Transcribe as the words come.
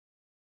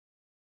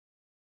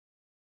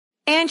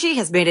Angie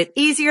has made it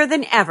easier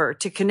than ever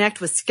to connect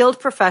with skilled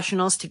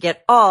professionals to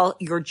get all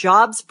your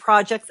jobs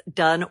projects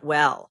done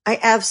well. I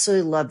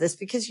absolutely love this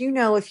because,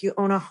 if you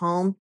own a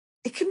home,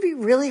 it can be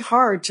really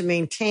hard to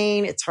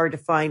maintain. It's hard to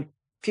find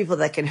people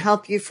that can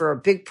help you for a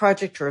big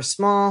project or a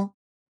small.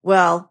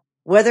 Well,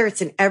 whether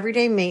it's in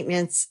everyday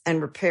maintenance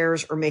and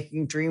repairs or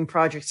making dream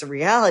projects a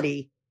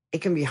reality,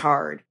 it can be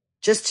hard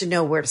just to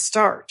know where to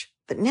start.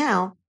 But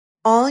now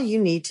all you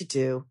need to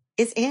do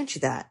is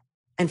Angie that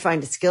and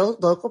find a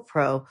skilled local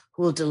pro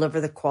who will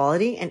deliver the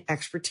quality and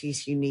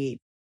expertise you need.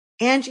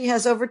 Angie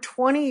has over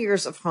 20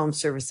 years of home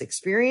service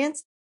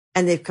experience,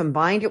 and they've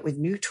combined it with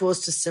new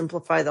tools to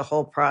simplify the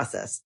whole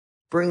process.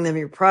 Bring them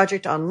your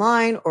project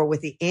online or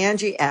with the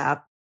Angie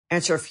app,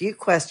 answer a few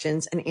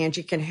questions, and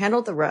Angie can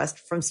handle the rest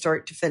from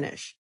start to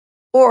finish.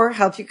 Or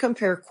help you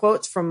compare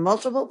quotes from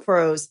multiple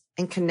pros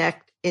and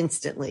connect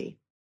instantly,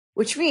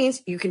 which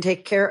means you can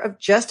take care of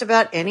just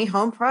about any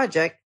home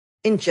project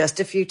in just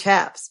a few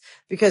taps.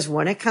 Because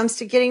when it comes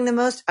to getting the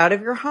most out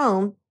of your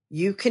home,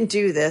 you can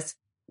do this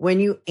when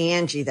you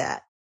Angie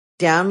that.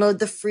 Download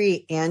the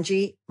free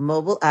Angie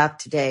mobile app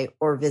today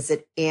or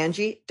visit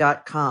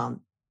Angie.com.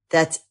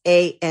 That's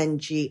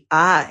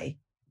ANGI.com.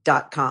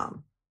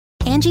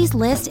 Angie's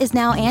List is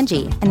now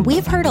Angie, and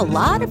we've heard a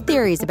lot of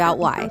theories about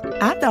why.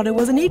 I thought it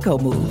was an eco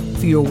move.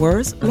 Fewer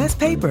words, less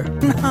paper.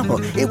 No,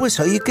 it was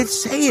so you could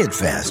say it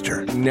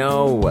faster.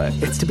 No,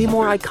 it's to be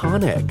more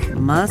iconic.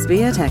 Must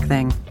be a tech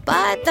thing.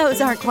 But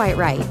those aren't quite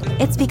right.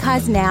 It's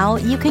because now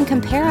you can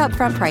compare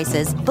upfront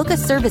prices, book a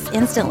service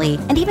instantly,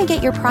 and even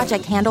get your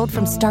project handled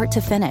from start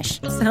to finish.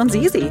 Sounds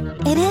easy.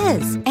 It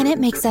is, and it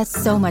makes us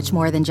so much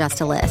more than just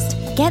a list.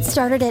 Get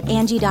started at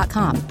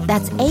Angie.com.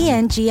 That's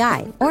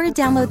ANGI, or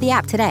download the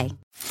app today.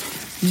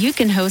 You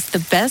can host the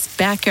best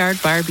backyard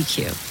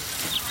barbecue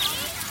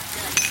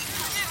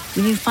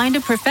when you find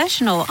a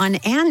professional on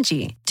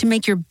Angie to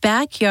make your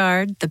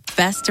backyard the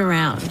best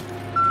around.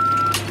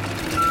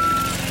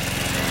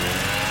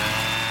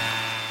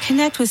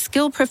 Connect with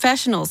skilled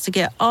professionals to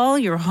get all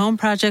your home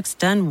projects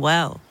done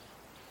well.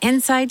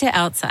 Inside to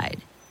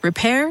outside,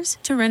 repairs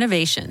to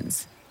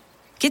renovations.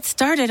 Get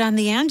started on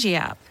the Angie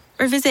app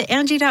or visit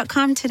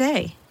Angie.com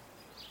today.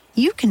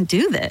 You can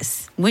do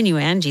this when you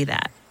Angie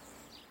that.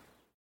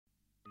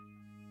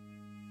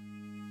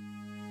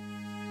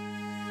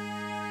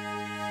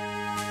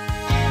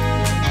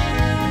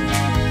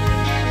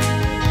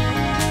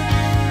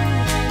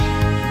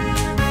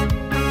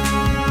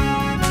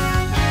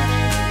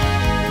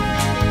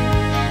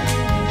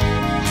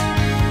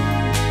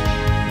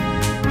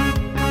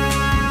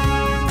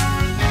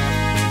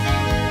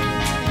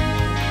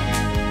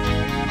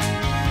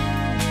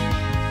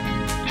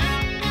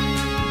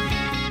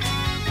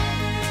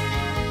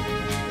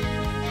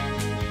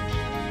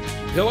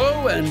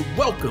 Hello and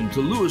welcome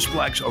to Lewis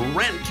Black's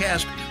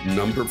Rantcast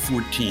number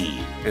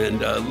 14. And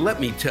let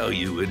me tell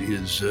you, it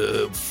is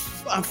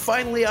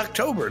finally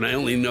October, and I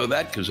only know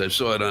that because I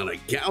saw it on a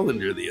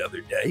calendar the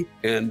other day.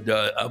 And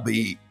I'll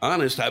be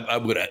honest, I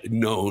would have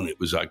known it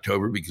was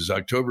October because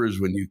October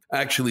is when you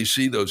actually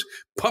see those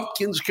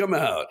pumpkins come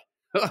out.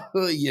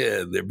 Oh,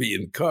 yeah, they're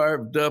being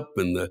carved up,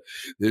 and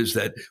there's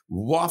that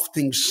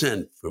wafting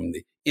scent from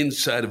the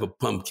inside of a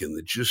pumpkin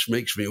that just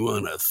makes me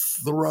want to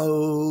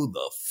throw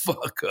the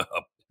fuck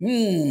up.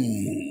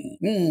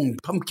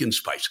 Pumpkin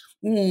spice.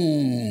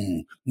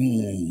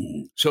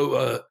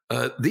 So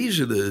these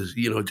are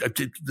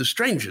the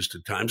strangest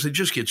of times. They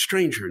just get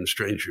stranger and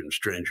stranger and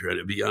stranger. And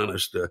to be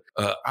honest,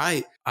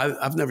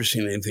 I've never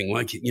seen anything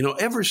like it.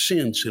 Ever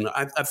since, and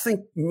I think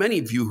many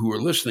of you who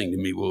are listening to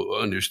me will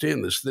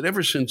understand this, that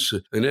ever since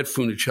Annette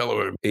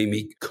Funicello or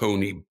Amy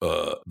Coney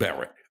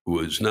Barrett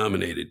was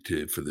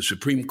nominated for the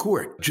Supreme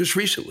Court just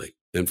recently,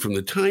 and from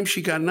the time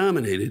she got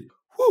nominated,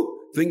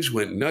 things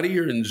went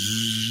nuttier and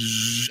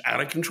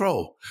out of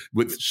control.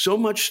 With so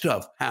much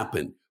stuff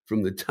happened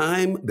from the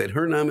time that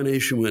her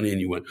nomination went in,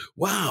 you went,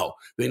 wow,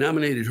 they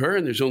nominated her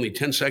and there's only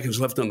 10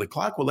 seconds left on the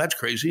clock. Well, that's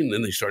crazy. And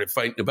then they started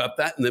fighting about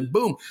that. And then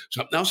boom,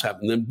 something else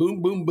happened. Then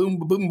boom, boom, boom,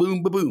 boom, boom,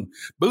 boom, boom,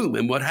 boom.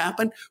 And what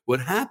happened?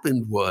 What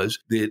happened was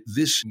that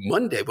this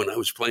Monday, when I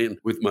was playing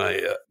with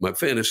my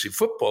fantasy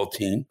football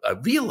team, I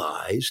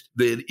realized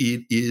that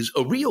it is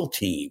a real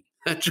team.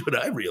 That's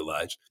what I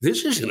realized.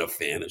 This isn't a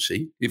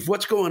fantasy. If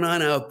what's going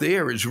on out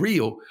there is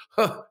real,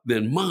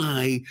 then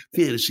my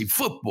fantasy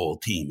football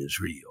team is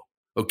real.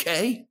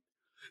 Okay?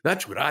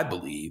 That's what I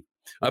believe.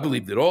 I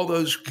believe that all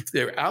those,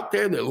 they're out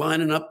there, they're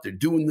lining up, they're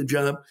doing the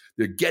job,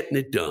 they're getting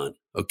it done.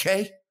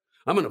 Okay?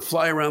 I'm going to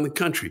fly around the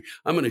country.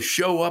 I'm going to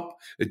show up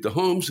at the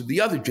homes of the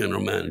other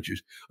general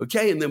managers.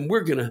 Okay? And then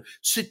we're going to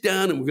sit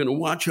down and we're going to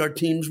watch our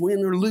teams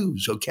win or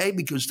lose. Okay?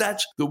 Because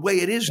that's the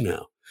way it is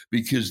now.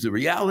 Because the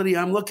reality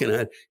I'm looking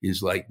at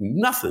is like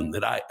nothing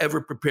that I ever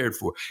prepared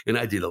for. And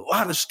I did a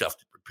lot of stuff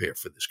to prepare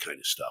for this kind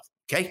of stuff.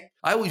 Okay.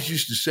 I always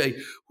used to say,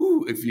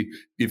 if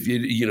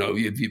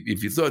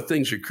you thought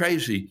things are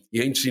crazy,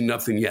 you ain't seen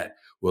nothing yet.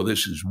 Well,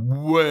 this is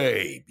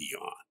way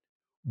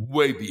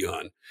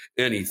beyond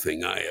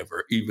anything I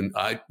ever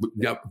I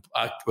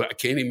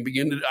can't even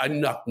begin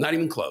to, not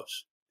even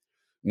close.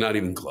 Not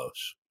even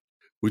close.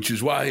 which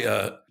is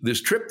why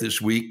this trip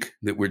this week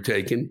that we're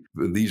taking,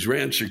 these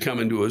rants are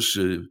coming to us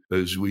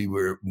as we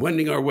were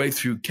wending our way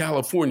through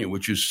California,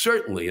 which is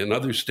certainly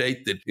another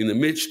state that in the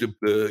midst of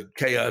the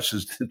chaos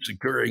that's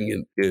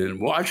occurring in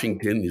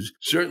Washington is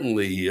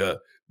certainly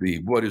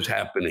what is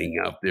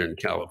happening out there in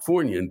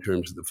California in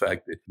terms of the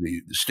fact that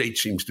the state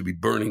seems to be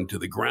burning to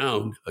the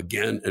ground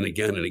again and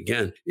again and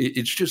again.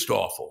 It's just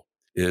awful.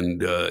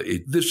 And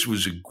this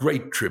was a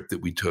great trip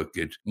that we took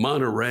at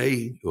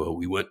Monterey.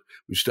 We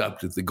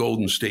stopped at the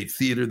Golden State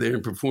Theater there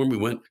and performed. We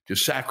went to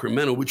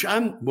Sacramento, which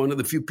I'm one of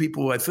the few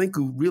people I think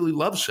who really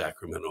love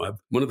Sacramento.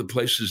 One of the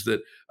places that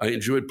I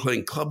enjoyed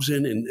playing clubs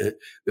in. And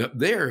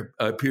there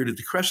I appeared at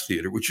the Crest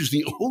Theater, which is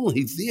the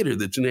only theater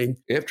that's named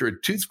after a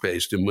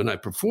toothpaste. And when I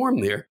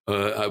performed there,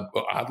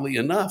 oddly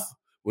enough,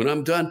 when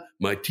I'm done,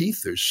 my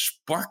teeth are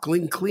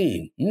sparkling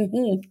clean.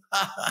 Mm-hmm.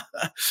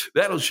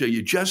 That'll show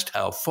you just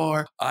how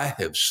far I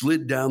have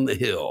slid down the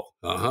hill.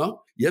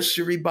 Yes,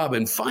 sirree, Bob.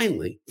 And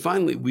finally,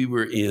 we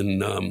were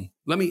in, I'm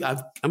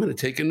going to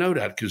take a note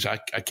out because I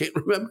can't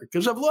remember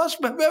because I've lost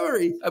my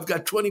memory. I've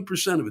got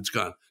 20% of it's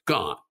gone.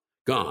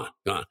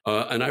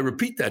 And I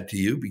repeat that to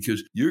you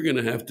because you're going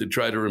to have to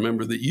try to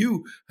remember that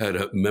you had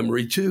a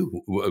memory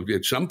too.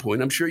 At some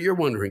point, I'm sure you're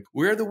wondering,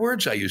 where are the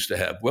words I used to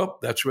have? Well,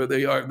 that's where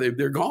they are.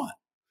 They're gone.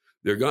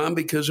 They're gone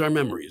because our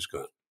memory is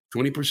gone.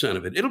 20%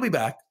 of it. It'll be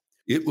back.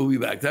 It will be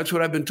back. That's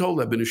what I've been told.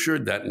 I've been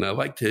assured that. And I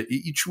like to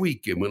each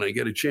week, and when I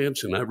get a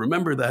chance and I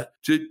remember that,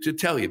 to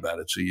tell you about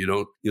it so you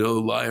don't,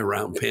 lie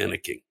around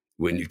panicking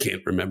when you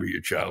can't remember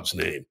your child's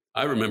name.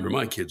 I remember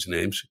my kids'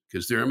 names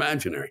because they're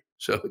imaginary.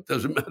 So it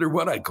doesn't matter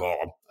what I call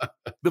them.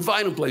 The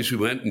final place we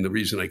went, and the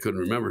reason I couldn't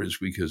remember is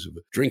because of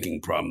a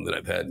drinking problem that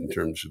I've had in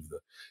terms of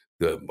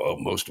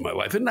most of my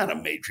life, and not a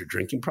major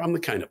drinking problem, the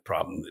kind of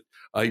problem that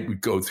I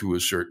would go through a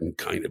certain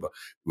kind of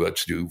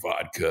let's do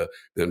vodka.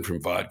 Then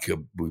from vodka,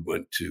 we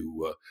went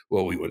to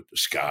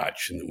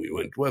scotch, and then we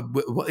went,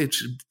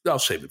 I'll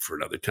save it for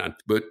another time.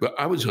 But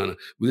I was on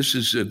this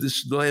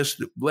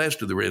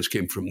last of the rants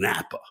came from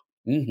Napa,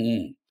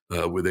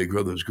 where they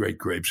grow those great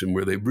grapes and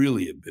where they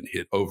really have been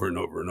hit over and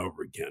over and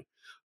over again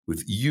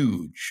with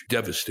huge,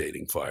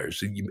 devastating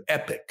fires,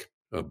 epic.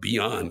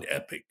 Beyond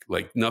epic,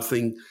 like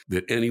nothing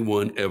that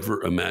anyone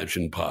ever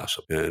imagined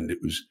possible. And it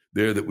was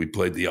there that we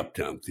played the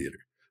Uptown Theater.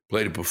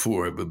 Played it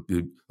before, but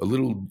a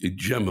little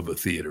gem of a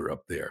theater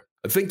up there.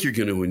 I think you're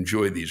going to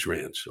enjoy these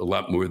rants a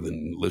lot more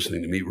than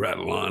listening to me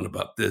rattle on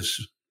about this.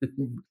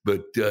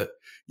 But,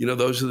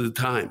 those are the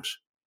times.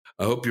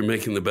 I hope you're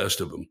making the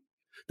best of them.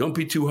 Don't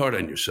be too hard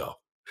on yourself.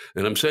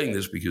 And I'm saying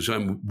this because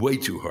I'm way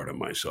too hard on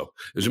myself.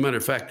 As a matter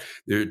of fact,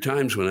 there are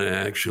times when I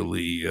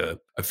actually,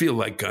 I feel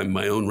like I'm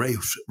my own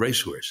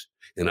racehorse,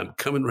 and I'm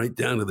coming right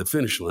down to the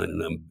finish line,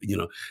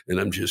 and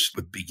I'm just,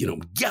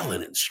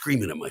 yelling and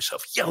screaming at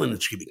myself,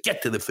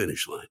 get to the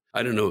finish line.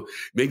 I don't know,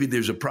 maybe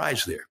there's a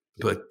prize there,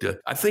 but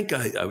I think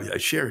I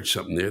shared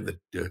something there that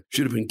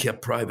should have been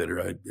kept private, or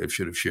I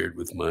should have shared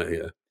with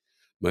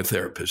my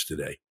therapist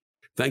today.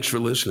 Thanks for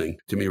listening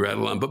to me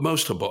rattle on, but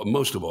most of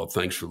all,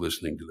 thanks for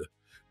listening to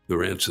the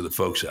rants of the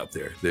folks out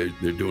there. They're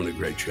doing a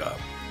great job.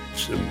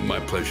 It's my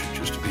pleasure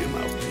just to be a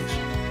mouthpiece.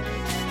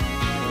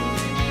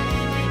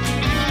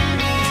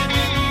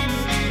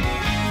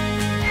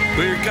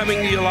 We're coming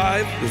to you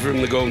live from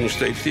the Golden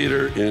State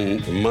Theater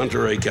in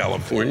Monterey,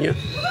 California.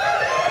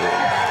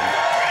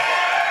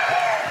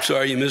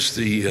 Sorry you missed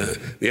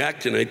the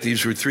act tonight.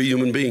 These were 3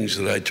 human beings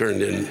that I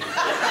turned in.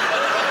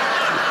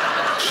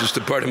 It's just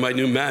a part of my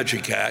new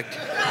magic act.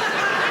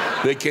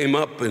 They came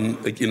up and,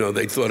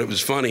 they thought it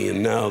was funny,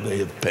 and now they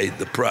have paid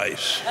the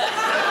price.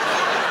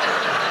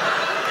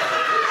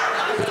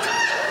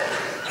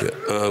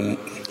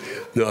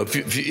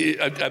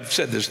 I've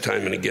said this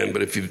time and again,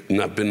 but if you've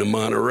not been to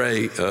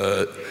Monterey,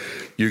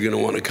 you're going to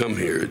want to come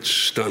here. It's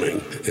stunning,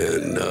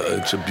 and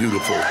it's a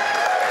beautiful...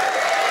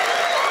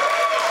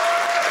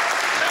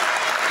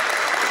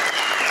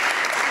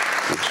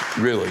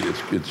 Really,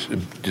 it's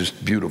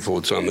just beautiful.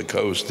 It's on the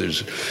coast.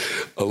 There's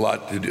a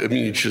lot to do. I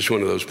mean, it's just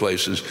one of those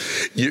places.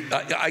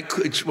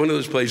 It's one of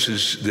those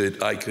places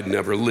that I could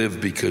never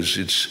live because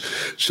it's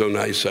so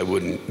nice I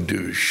wouldn't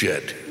do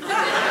shit.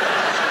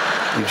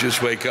 You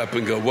just wake up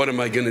and go, what am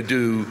I going to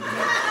do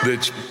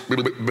that's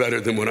better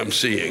than what I'm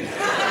seeing?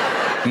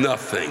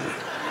 Nothing.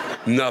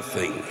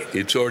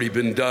 It's already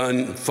been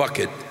done. Fuck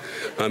it.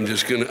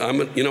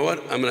 You know what?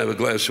 I'm going to have a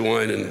glass of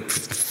wine and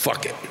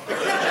fuck it.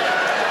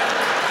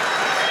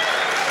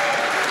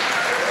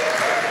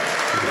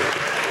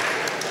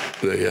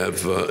 They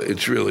have,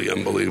 it's really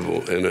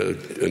unbelievable, and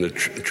a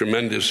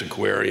tremendous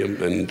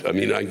aquarium, and I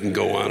mean, I can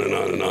go on and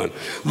on and on.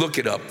 Look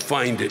it up,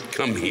 find it,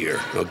 come here,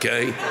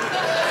 okay?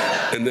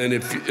 And then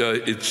if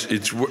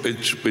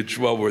it's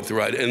well worth the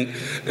ride,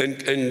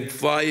 and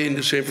fly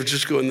into San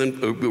Francisco, and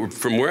then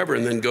from wherever,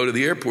 and then go to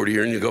the airport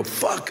here, and you go,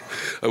 fuck,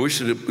 I wish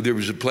that there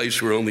was a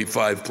place where only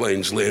 5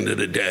 planes landed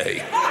a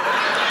day.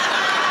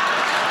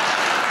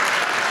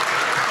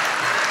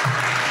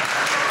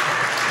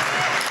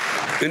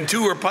 And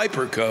 2 are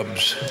Piper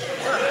Cubs.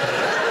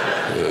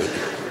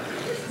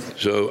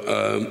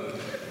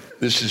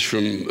 This is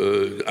from,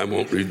 I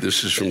won't read,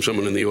 this is from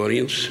someone in the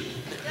audience.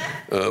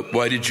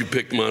 Why did you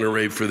pick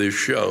Monterey for this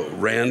show?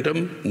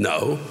 Random?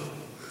 No.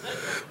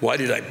 Why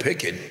did I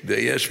pick it?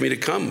 They asked me to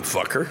come,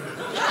 fucker.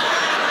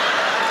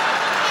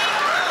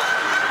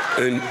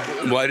 And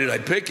why did I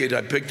pick it?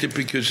 I picked it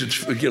because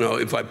it's,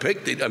 if I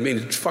picked it, I mean,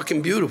 it's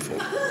fucking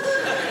beautiful.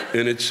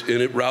 And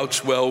it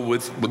routes well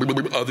with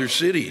other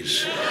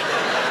cities.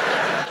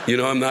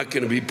 I'm not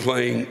going to be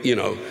playing,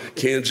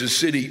 Kansas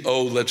City,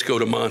 let's go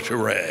to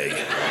Monterey.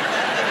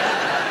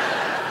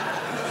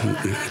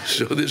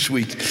 So this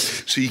week,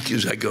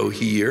 because I go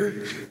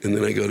here, and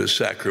then I go to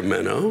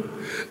Sacramento,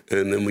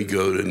 and then we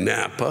go to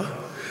Napa,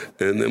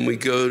 and then we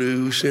go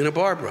to Santa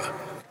Barbara,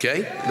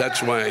 okay?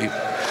 That's why,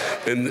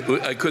 and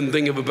I couldn't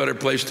think of a better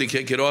place to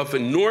kick it off,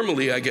 and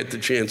normally I get the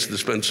chance to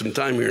spend some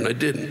time here, and I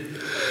didn't.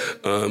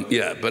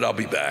 But I'll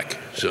be back,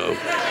 so.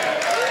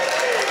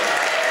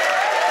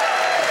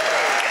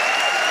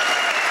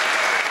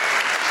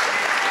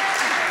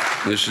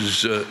 This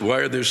is, why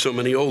are there so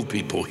many old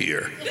people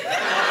here?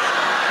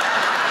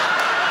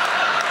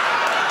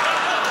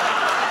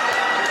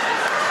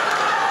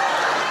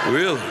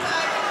 Really?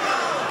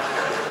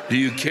 Do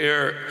you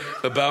care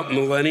about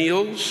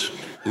millennials,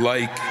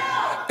 like,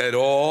 at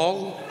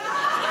all?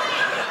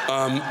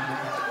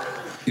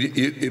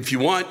 If you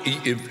want,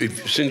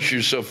 since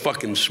you're so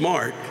fucking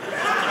smart,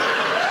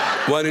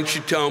 why don't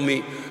you tell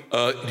me,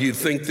 do you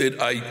think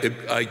that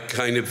I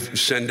kind of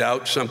send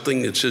out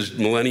something that says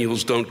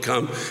millennials don't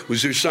come?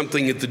 Was there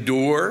something at the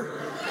door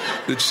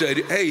that said,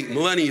 hey,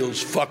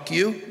 millennials, fuck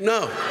you?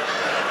 No.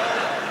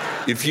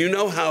 If you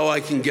know how I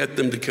can get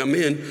them to come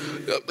in,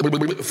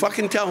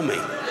 fucking tell me.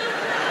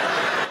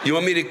 You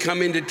want me to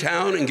come into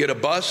town and get a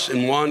bus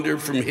and wander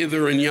from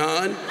hither and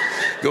yon,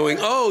 going,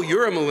 oh,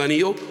 you're a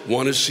millennial,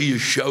 want to see a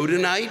show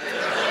tonight?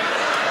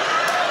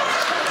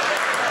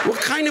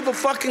 What kind of a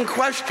fucking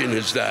question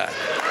is that?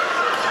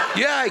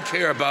 Yeah, I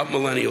care about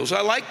millennials.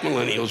 I like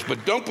millennials,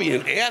 but don't be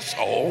an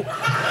asshole.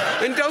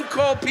 And don't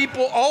call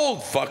people old,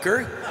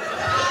 fucker.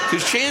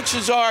 Because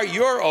chances are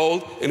you're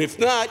old, and if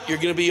not, you're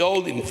going to be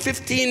old in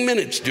 15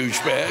 minutes,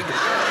 douchebag.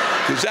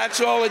 Because that's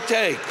all it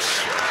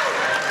takes.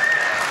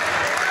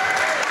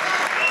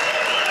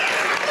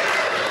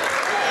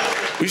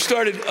 We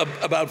started,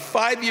 about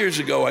 5 years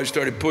ago, I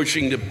started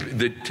pushing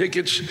the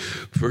tickets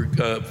for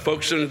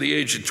folks under the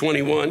age of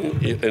 21,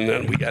 and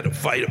then we had a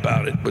fight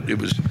about it, but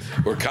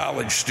or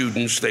college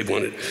students, they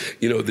wanted,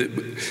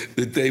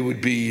 that they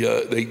would be,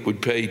 they would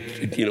pay,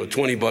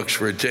 $20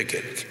 for a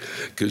ticket.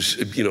 Because,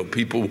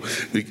 people,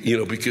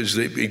 because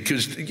they've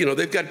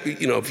got,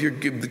 if you're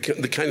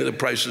the kind of the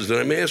prices that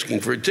I'm asking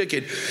for a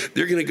ticket,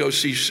 they're going to go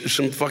see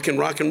some fucking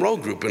rock and roll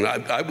group, and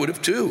I would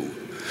have too.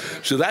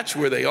 So that's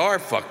where they are,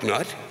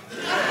 fucknut.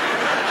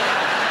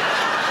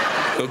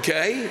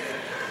 Okay?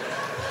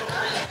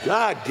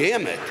 God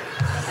damn it.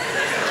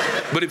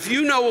 But if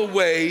you know a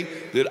way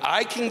that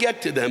I can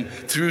get to them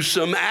through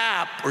some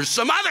app or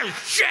some other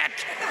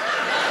shit,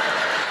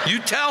 you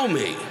tell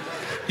me.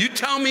 You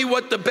tell me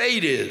what the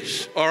bait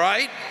is, all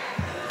right?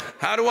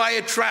 How do I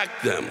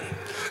attract them?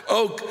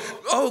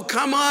 Oh,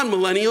 come on,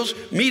 millennials.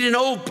 Meet an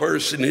old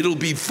person. It'll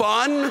be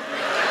fun.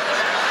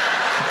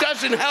 It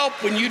doesn't help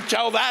when you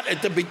tell that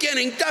at the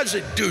beginning, does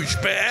it,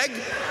 douchebag?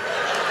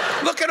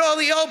 Look at all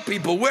the old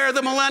people. Where are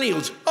the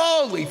millennials?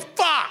 Holy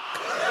fuck!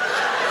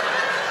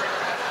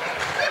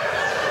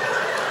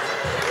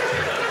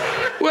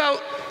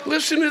 Well,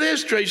 listen to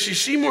this, Tracy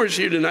Seymour's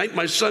here tonight.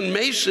 My son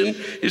Mason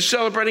is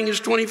celebrating his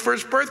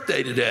 21st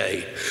birthday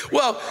today.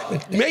 Well,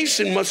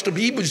 Mason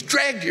he was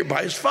dragged here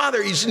by his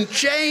father. He's in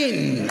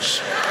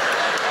chains.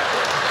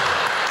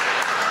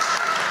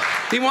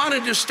 He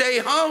wanted to stay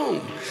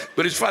home,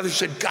 but his father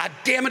said, God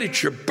damn it,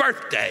 it's your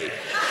birthday.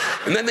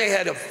 And then they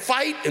had a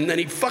fight, and then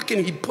he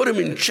put him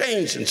in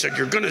chains and said,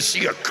 you're gonna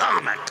see a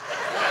comic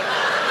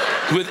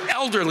with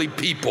elderly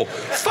people,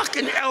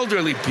 fucking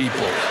elderly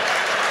people.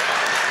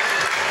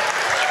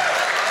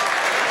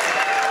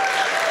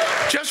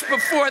 Just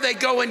before they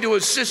go into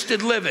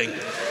assisted living,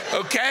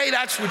 okay?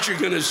 That's what you're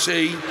gonna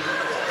see.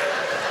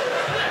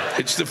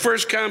 It's the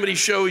first comedy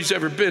show he's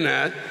ever been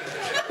at,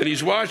 and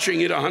he's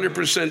watching it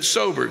 100%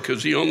 sober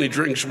because he only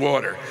drinks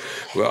water.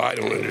 Well, I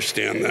don't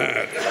understand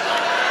that.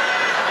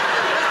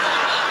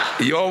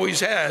 He always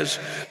has,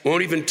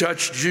 won't even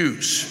touch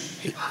juice.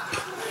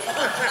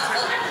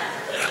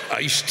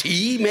 Iced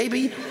tea,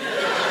 maybe?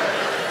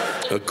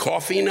 A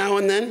coffee now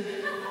and then?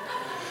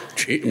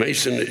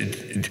 Mason,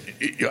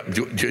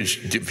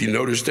 if you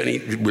noticed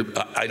any,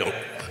 I don't.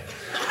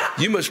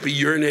 You must be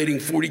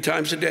urinating 40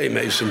 times a day,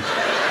 Mason.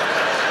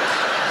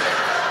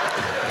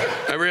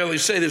 I rarely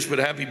say this, but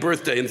happy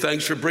birthday, and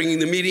thanks for bringing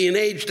the median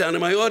age down to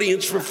my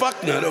audience for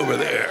fucknut over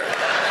there.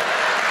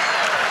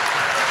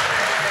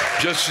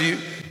 Just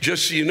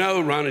so you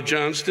know, Ronna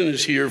Johnston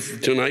is here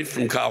tonight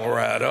from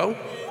Colorado,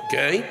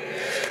 okay?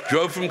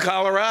 Drove from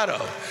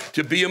Colorado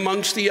to be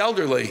amongst the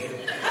elderly.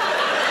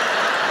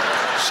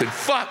 Said,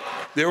 fuck,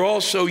 they're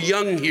all so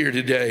young here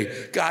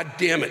today. God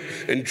damn it.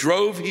 And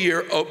drove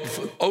here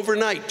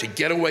overnight to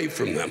get away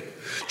from them.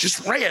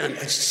 Just ran,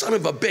 son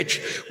of a bitch.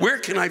 Where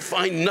can I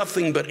find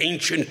nothing but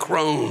ancient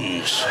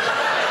crones?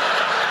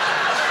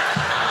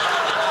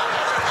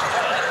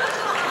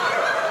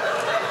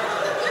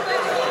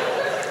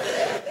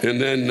 And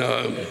then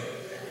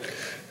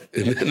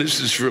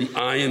this is from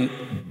Ian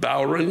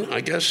Bowron,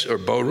 I guess, or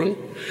Bowron,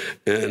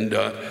 and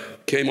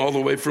came all the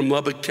way from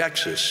Lubbock,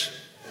 Texas.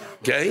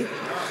 Okay?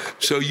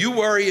 So you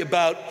worry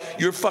about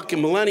your fucking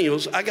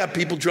millennials. I got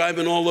people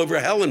driving all over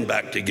hell and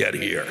back to get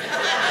here.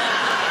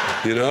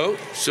 You know?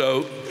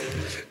 So,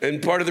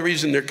 and part of the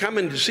reason they're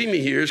coming to see me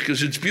here is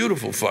because it's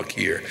beautiful fuck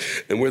here.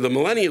 And where the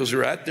millennials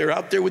are at, they're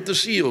out there with the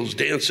seals,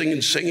 dancing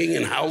and singing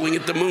and howling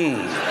at the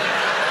moon.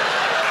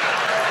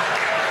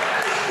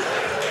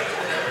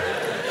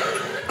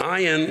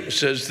 Ian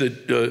says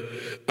that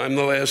I'm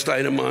the last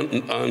item on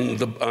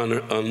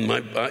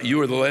my.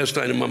 You are the last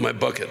item on my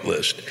bucket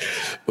list.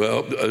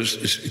 Well,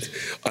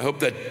 I hope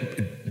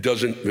that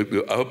doesn't.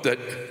 I hope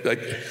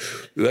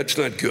that's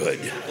not good.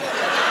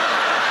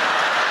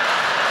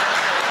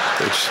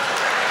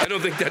 I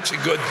don't think that's a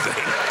good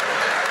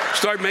thing.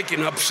 Start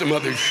making up some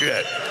other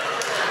shit.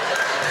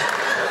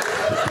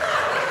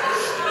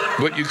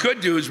 What you could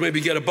do is maybe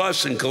get a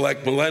bus and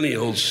collect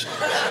millennials.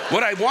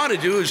 What I want to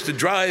do is to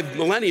drive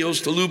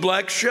millennials to Lou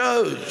Black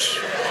shows.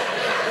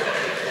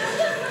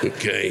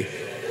 Okay.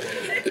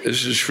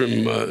 This is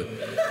from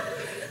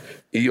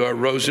E.R.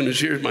 Rosen, who's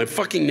here. My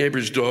fucking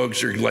neighbor's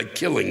dogs are like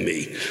killing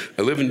me.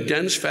 I live in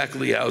dense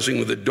faculty housing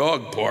with a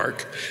dog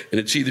park, and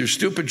it's either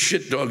stupid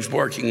shit dogs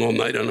barking all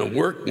night on a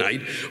work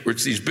night, or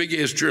it's these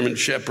big-ass German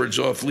shepherds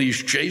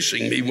off-leash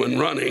chasing me when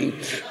running,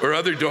 or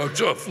other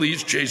dogs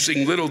off-leash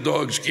chasing little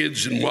dogs,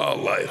 kids, and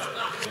wildlife.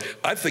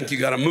 I think you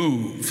gotta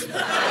move.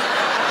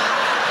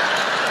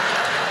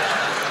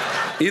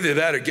 Either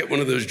that or get one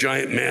of those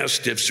giant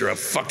mastiffs or a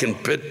fucking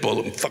pit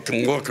bull and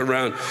fucking walk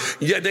around.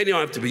 Yeah, they don't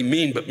have to be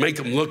mean, but make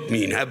them look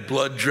mean. Have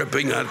blood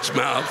dripping out its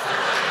mouth.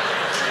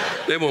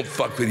 They won't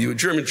fuck with you. A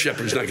German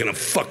shepherd's not gonna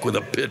fuck with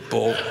a pit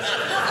bull.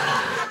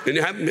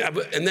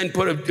 And then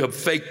put a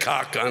fake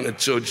cock on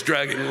it so it's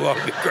dragging along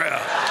the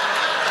ground.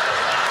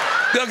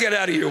 They'll get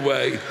out of your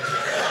way.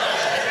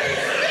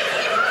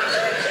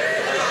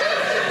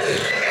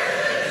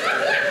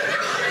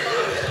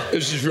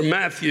 This is from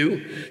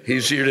Matthew.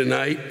 He's here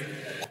tonight.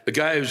 A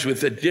guy who's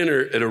with at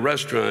dinner at a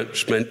restaurant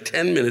spent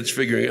 10 minutes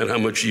figuring out how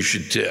much you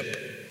should tip.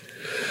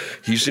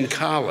 He's in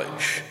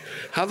college.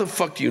 How the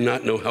fuck do you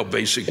not know how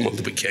basic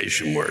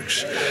multiplication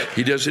works?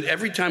 He does it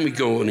every time we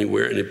go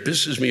anywhere, and it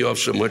pisses me off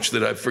so much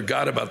that I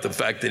forgot about the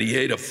fact that he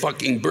ate a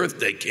fucking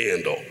birthday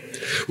candle,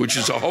 which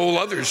is a whole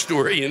other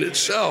story in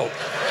itself.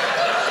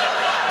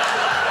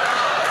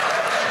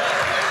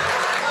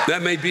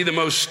 That may be the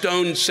most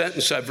stoned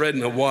sentence I've read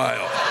in a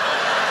while.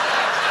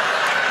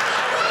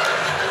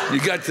 You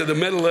got to the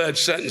middle of that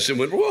sentence and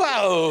went,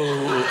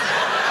 whoa.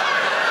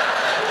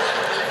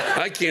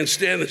 I can't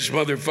stand this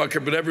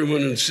motherfucker, but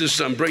everyone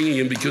insists on bringing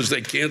him because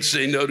they can't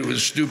say no to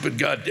his stupid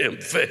goddamn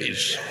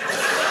face.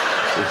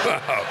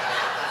 Wow.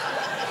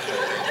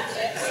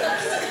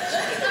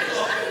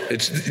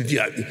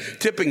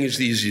 Tipping is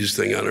the easiest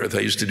thing on earth.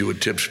 I used to do a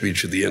tip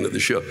speech at the end of the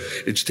show.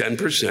 It's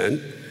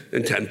 10%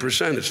 and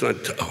 10%. It's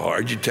not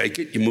hard. You take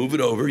it, you move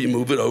it over, you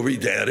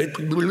add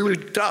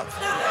it. Tough.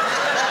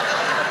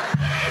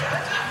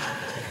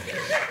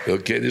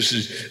 Okay,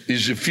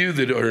 these are a few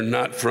that are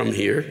not from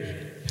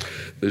here.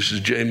 This is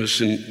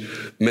Jameson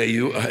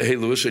Mayu. Hey,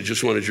 Lewis, I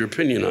just wanted your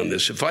opinion on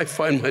this. If I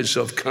find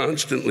myself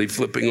constantly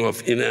flipping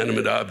off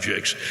inanimate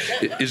objects,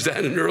 is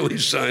that an early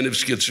sign of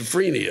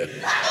schizophrenia?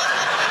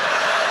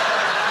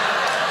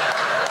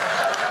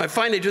 I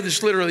find I do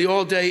this literally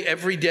all day,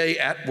 every day,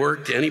 at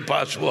work, to any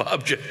possible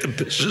object that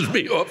pisses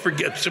me off or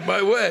gets in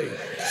my way.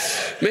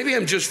 Maybe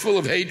I'm just full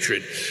of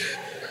hatred.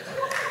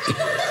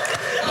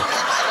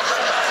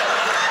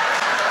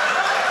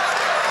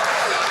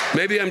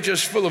 Maybe I'm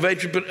just full of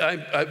hatred, but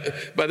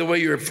by the way,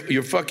 you're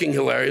fucking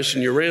hilarious,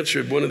 and your rants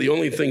are one of the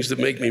only things that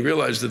make me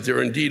realize that there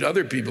are indeed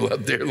other people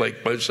out there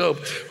like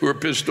myself who are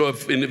pissed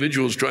off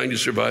individuals trying to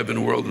survive in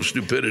a world of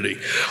stupidity.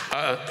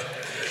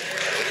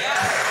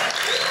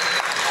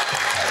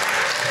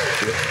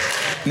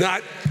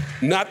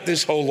 Not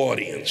this whole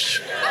audience.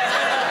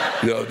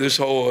 No, this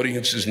whole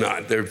audience is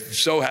not. They're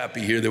so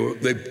happy here. They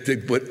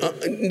went,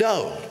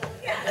 no.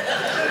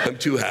 I'm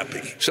too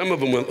happy. Some of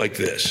them went like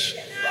this.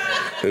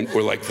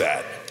 Or like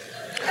that.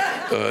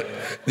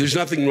 There's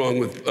nothing wrong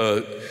with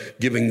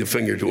giving the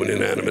finger to an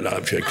inanimate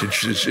object.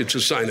 It's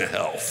a sign of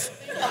health.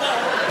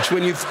 It's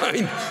when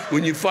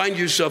you find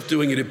yourself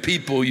doing it at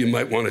people, you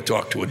might want to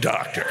talk to a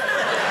doctor.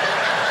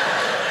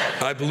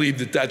 I believe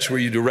that that's where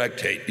you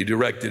direct hate. You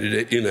direct it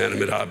at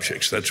inanimate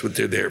objects. That's what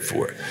they're there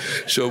for.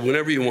 So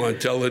whenever you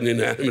want, tell an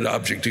inanimate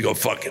object to go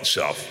fuck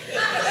itself.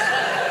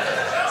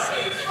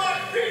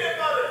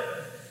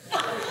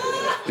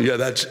 Yeah,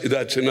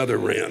 that's another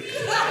rant.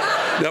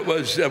 That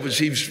was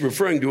he's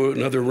referring to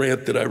another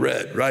rant that I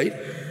read, right?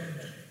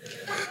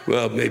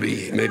 Well,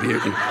 maybe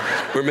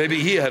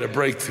he had a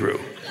breakthrough.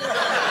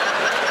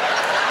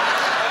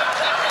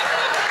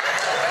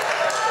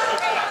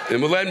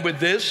 And we'll end with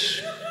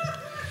this.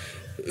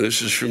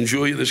 This is from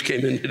Julia. This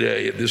came in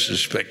today. This is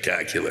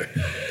spectacular.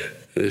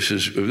 This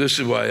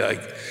is why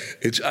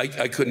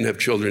I couldn't have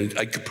children.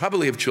 I could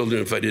probably have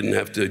children if I didn't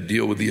have to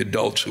deal with the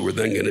adults who were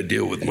then going to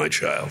deal with my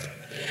child.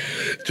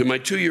 To my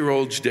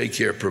 2-year-old's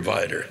daycare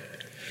provider,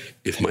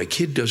 if my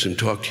kid doesn't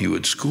talk to you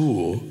at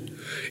school,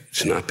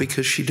 it's not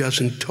because she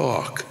doesn't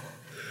talk.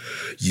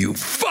 You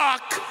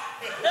fuck!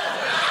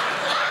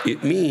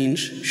 It means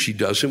she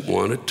doesn't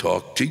want to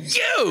talk to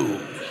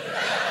you.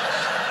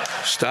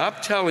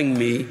 Stop telling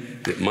me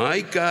that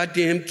my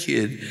goddamn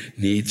kid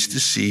needs to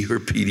see her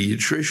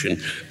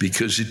pediatrician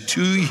because at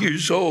 2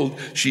 years old,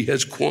 she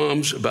has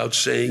qualms about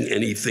saying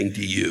anything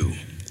to you.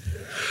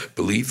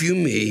 Believe you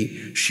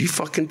me, she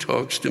fucking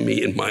talks to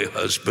me and my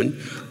husband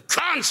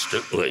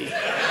constantly.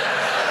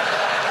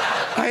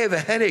 I have a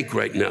headache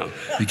right now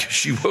because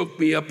she woke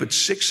me up at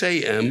 6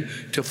 a.m.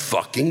 to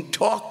fucking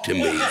talk to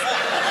me.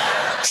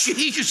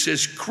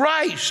 Jesus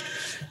Christ!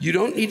 You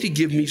don't need to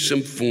give me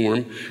some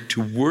form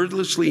to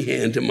wordlessly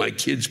hand to my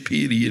kid's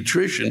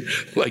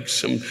pediatrician like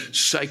some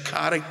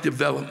psychotic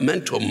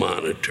developmental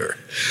monitor.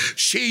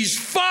 She's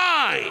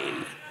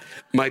fine!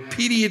 My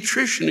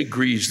pediatrician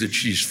agrees that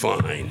she's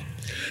fine.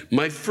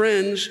 My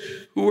friends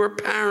who are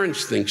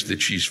parents thinks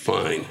that she's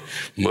fine.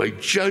 My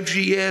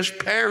judgy-ass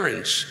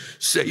parents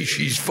say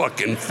she's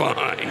fucking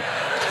fine.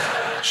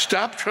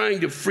 Stop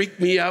trying to freak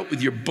me out with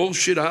your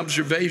bullshit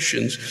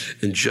observations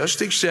and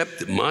just accept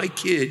that my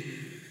kid,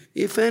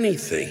 if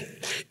anything,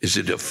 is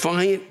a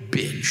defiant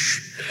bitch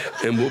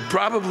and will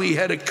probably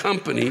head a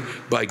company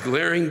by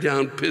glaring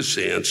down piss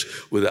ants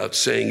without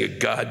saying a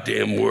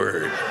goddamn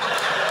word.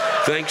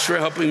 Thanks for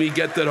helping me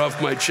get that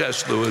off my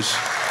chest, Louis.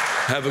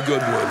 Have a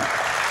good one.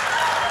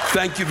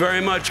 Thank you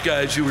very much,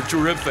 guys. You were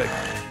terrific.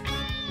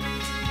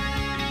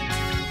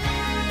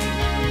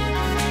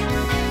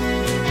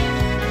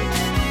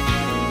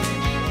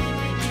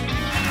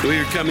 We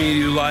are coming to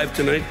you live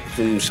tonight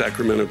from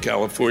Sacramento,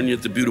 California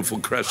at the beautiful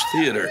Crest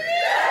Theater.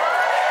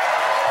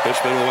 I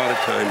spent a lot of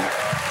time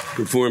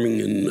performing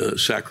in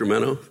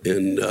Sacramento,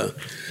 and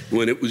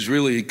when it was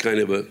really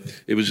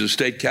it was a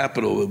state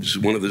capital. It was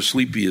one of the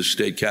sleepiest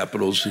state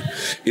capitals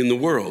in the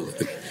world.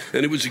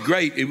 And it was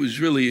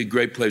really a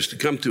great place to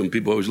come to. And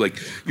people always like,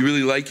 you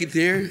really like it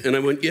there? And I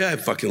went, yeah, I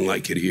fucking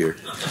like it here.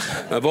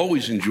 I've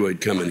always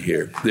enjoyed coming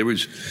here. There were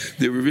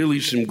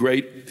really some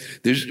great,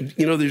 the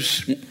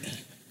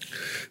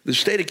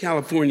state of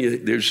California,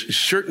 there's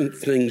certain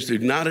things,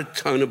 there's not a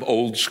ton of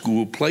old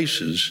school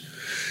places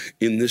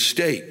in this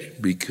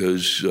state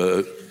because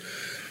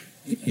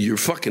you're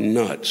fucking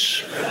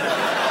nuts.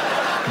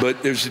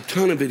 But there's a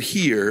ton of it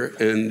here,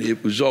 and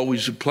it was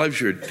always a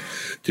pleasure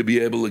to be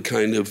able to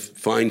kind of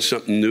find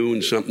something new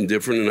and something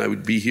different, and I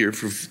would be here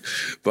for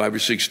 5 or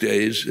 6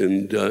 days,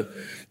 and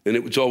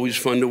it was always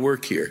fun to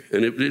work here.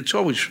 And it's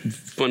always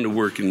fun to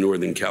work in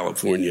Northern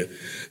California.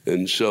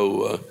 And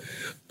so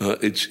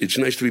it's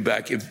nice to be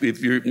back.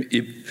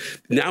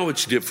 Now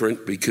it's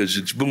different because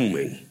it's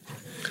booming.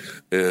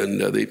 And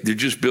they're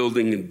just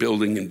building and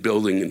building and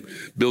building and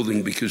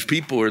building because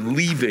people are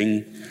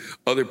leaving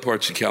other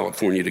parts of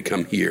California to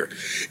come here.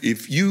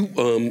 If you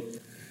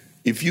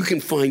can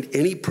find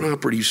any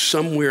property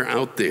somewhere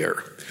out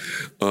there,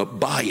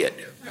 buy it.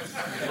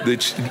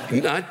 That's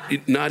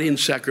not in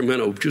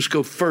Sacramento. Just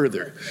go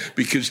further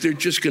because they're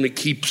just going to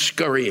keep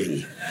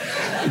scurrying.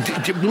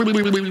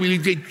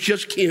 They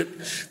just can't,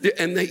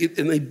 and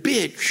they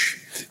bitch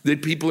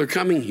that people are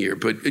coming here,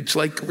 but it's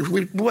like,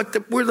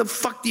 where the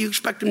fuck do you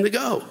expect them to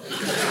go?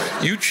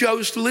 You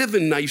chose to live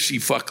in nicey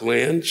fuck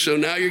land, so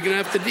now you're going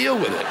to have to deal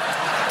with it.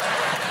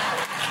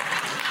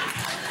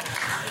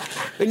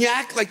 And you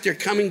act like they're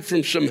coming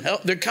from some hell.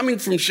 They're coming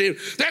from San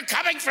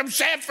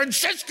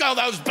Francisco,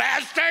 those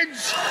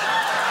bastards!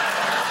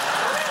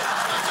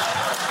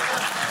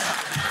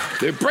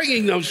 They're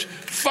bringing those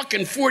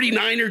fucking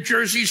 49er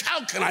jerseys.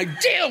 How can I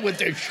deal with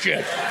this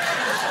shit?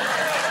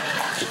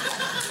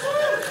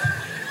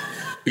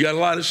 We got a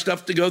lot of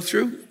stuff to go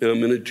through.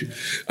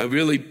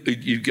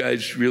 You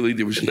guys really,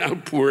 there was an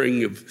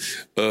outpouring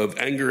of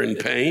anger and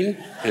pain,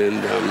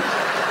 and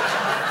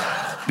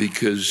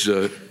because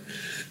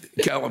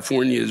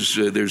California's,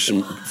 there's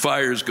some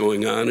fires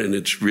going on, and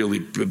it's really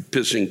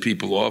pissing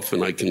people off,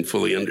 and I can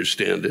fully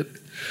understand it.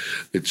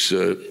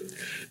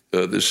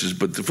 But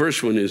the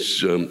first one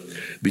is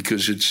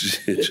because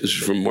it's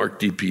from Mark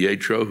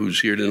DiPietro,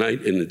 who's here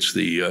tonight, and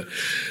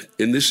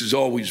and this is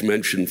always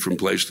mentioned from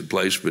place to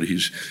place, but he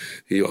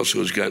also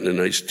has gotten a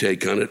nice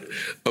take on it.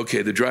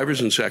 Okay, the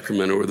drivers in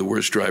Sacramento are the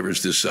worst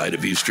drivers this side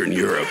of Eastern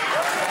Europe.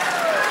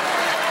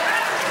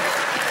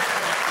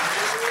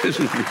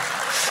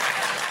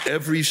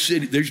 Every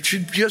city, there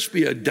should just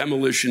be a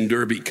demolition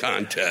derby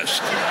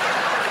contest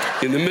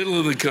in the middle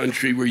of the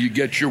country where you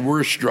get your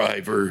worst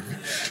driver,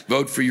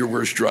 vote for your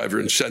worst driver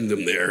and send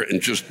them there and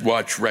just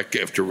watch wreck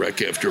after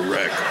wreck after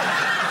wreck.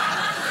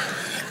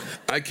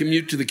 I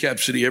commute to the Cap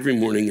City every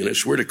morning, and I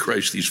swear to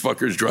Christ, these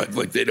fuckers drive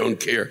like they don't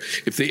care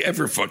if they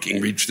ever fucking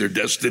reach their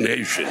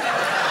destination.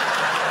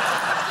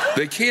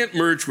 They can't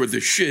merge with the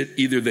shit.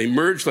 Either they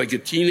merge like a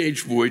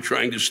teenage boy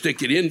trying to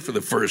stick it in for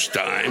the first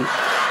time,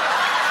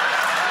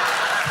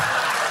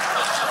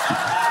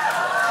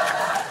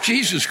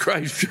 Jesus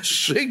Christ,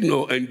 just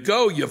signal and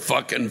go, you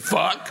fucking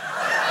fuck.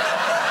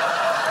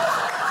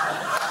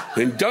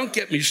 And don't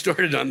get me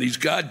started on these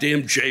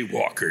goddamn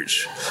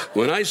jaywalkers.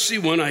 When I see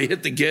one, I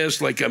hit the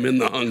gas like I'm in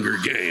the Hunger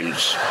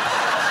Games.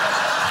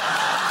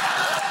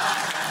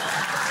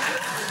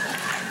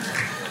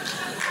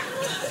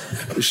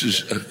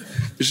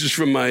 This is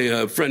from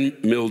my friend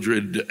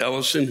Mildred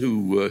Ellison,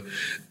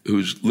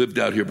 who's lived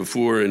out here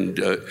before, and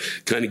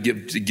kind of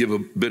give a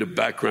bit of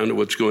background to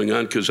what's going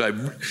on, because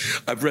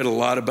I've read a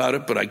lot about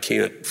it, but I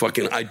can't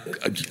fucking I'm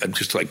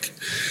just like,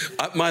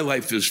 my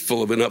life is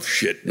full of enough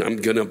shit, and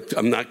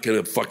I'm not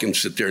gonna fucking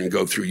sit there and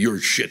go through your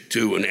shit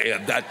too and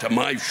add that to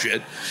my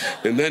shit,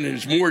 and then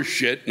there's more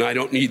shit, and I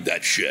don't need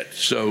that shit.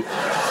 So.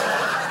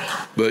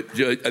 But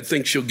I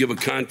think she'll give a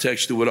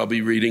context to what I'll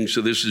be reading. So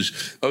this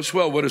is, oh,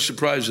 swell, what a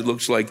surprise. It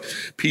looks like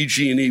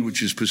PG&E,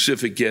 which is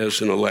Pacific Gas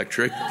and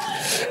Electric,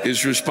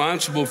 is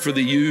responsible for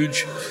the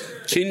huge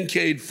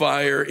Kincaid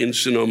fire in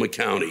Sonoma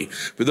County.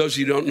 For those of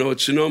you who don't know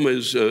what Sonoma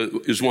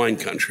is wine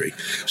country.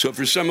 So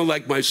for someone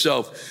like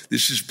myself,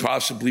 this is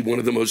possibly one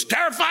of the most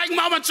terrifying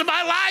moments of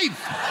my life.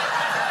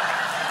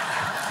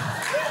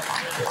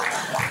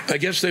 I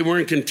guess they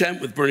weren't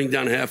content with burning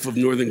down half of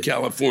Northern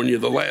California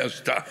the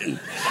last time.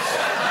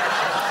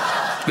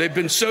 They've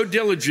been so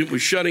diligent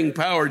with shutting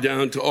power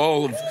down to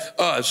all of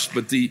us,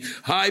 but the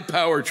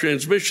high-power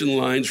transmission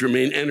lines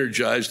remain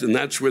energized, and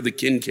that's where the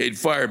Kincaid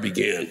fire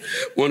began.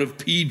 One of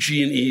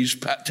PG&E's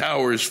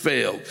towers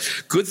failed.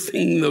 Good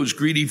thing those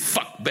greedy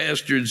fuck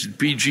bastards at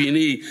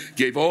PG&E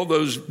gave all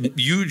those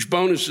huge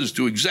bonuses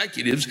to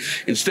executives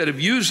instead of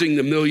using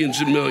the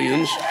millions and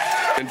millions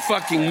and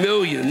fucking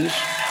millions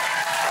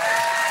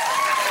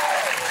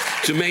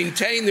to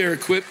maintain their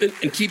equipment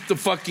and keep the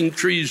fucking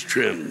trees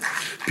trimmed.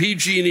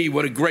 PG&E,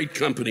 what a great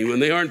company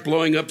when they aren't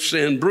blowing up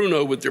San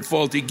Bruno with their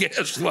faulty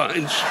gas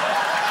lines.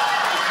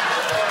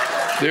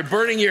 They're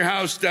burning your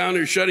house down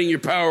or shutting your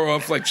power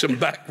off like some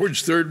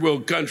backwards third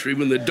world country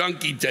when the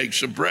donkey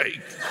takes a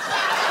break.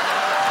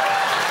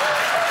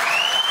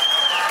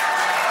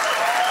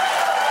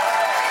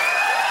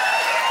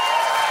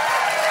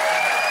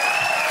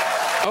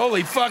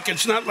 Holy fuck,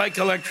 it's not like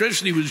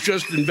electricity was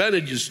just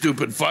invented, you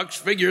stupid fucks.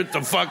 Figure it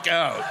the fuck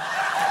out.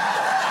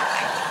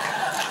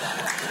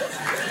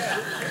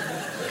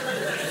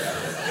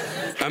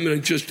 I'm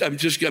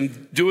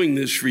doing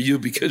this for you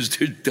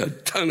because a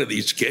ton of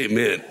these came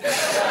in.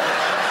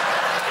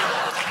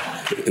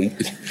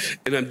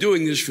 And I'm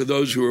doing this for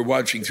those who are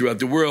watching throughout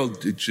the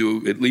world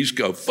to at least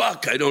go,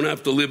 fuck, I don't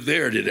have to live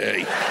there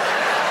today.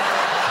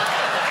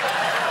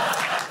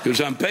 Because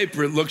on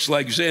paper it looks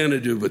like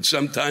Xanadu, but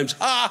sometimes,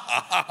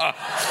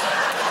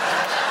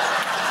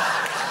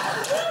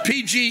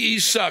 PG&E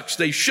sucks.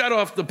 They shut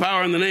off the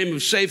power in the name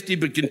of safety,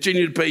 but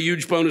continue to pay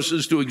huge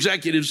bonuses to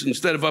executives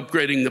instead of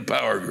upgrading the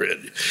power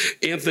grid.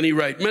 Anthony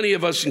Wright, many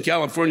of us in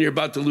California are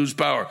about to lose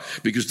power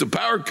because the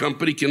power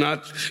company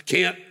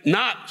can't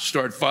not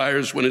start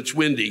fires when it's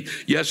windy.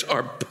 Yes,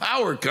 our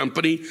power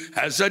company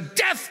has a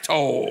death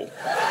toll.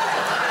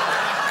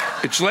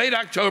 It's late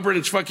October and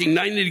it's fucking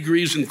 90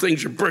 degrees and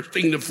things are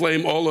bursting into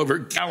flame all over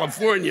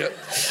California.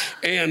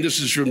 And this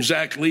is from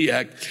Zach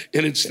Liak,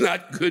 and it's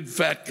not good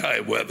fat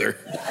guy weather.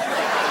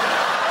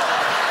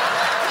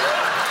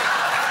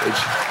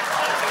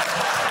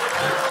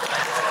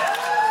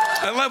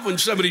 I love when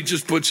somebody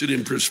just puts it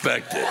in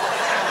perspective.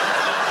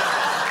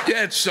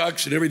 Yeah, it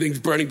sucks and everything's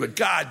burning, but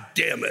God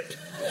damn it.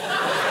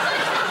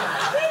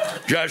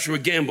 Joshua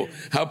Gamble,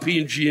 how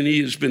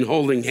PG&E has been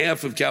holding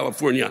half of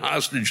California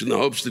hostage in the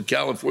hopes that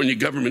California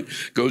government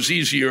goes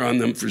easier on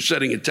them for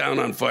setting a town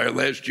on fire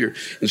last year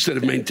instead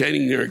of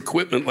maintaining their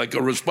equipment like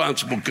a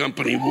responsible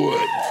company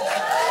would.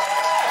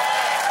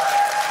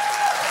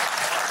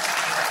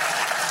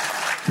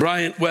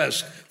 Bryant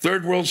West,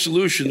 third world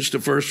solutions to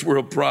first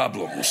world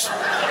problems.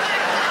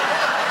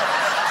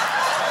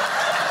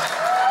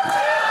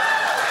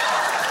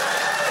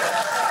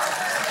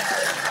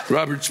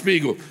 Robert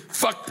Spiegel,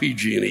 fuck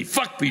PG&E,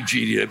 fuck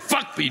PG&E,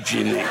 fuck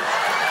PG&E.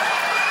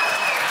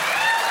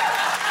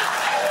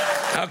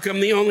 How come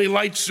the only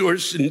light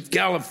source in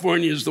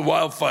California is the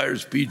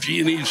wildfires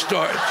PG&E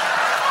starts?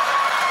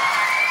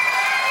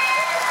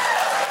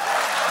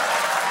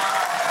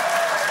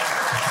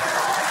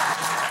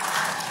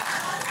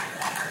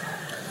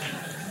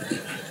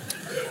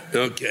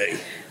 Okay.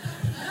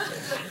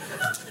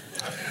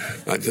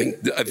 I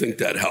think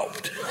that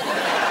helped.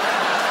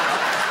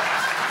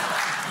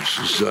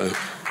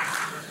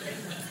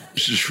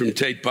 This is from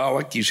Tate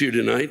Pollock. He's here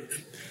tonight.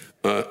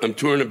 I'm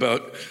torn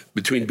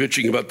between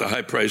bitching about the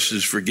high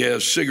prices for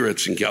gas,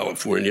 cigarettes in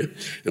California,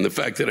 and the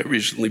fact that I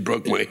recently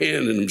broke my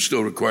hand and am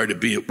still required to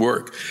be at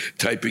work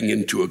typing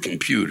into a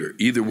computer.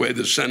 Either way,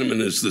 the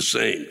sentiment is the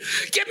same.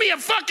 Give me a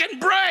fucking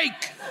break!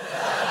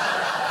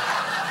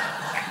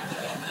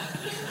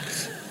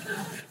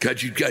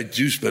 God, you guys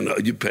do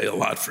you pay a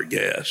lot for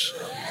gas.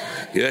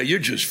 Yeah, you're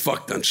just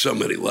fucked on so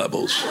many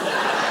levels.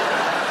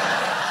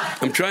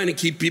 I'm trying to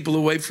keep people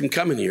away from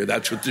coming here.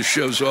 That's what this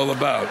show's all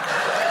about.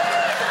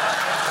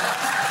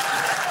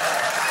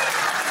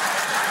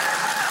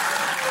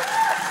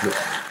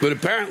 But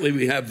apparently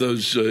we have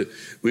those the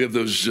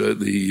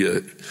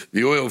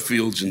oil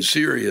fields in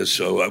Syria,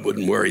 so I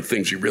wouldn't worry.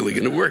 Things are really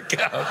going to work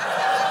out.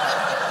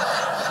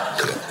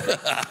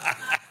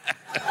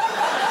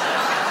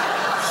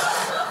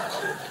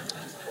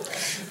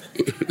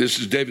 This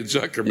is David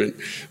Zuckerman.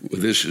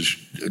 This is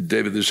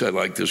David. I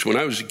like this. When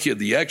I was a kid,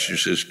 The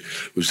Exorcist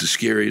was the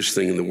scariest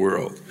thing in the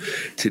world.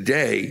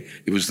 Today,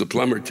 it was the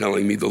plumber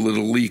telling me the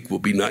little leak will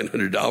be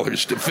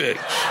 $900 to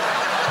fix.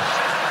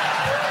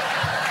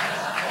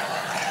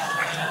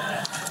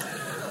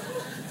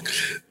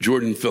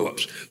 Jordan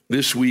Phillips.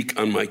 This week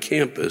on my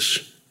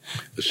campus,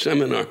 a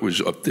seminar was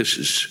up. This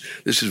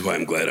is why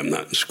I'm glad I'm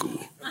not in school.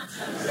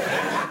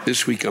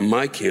 This week on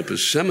my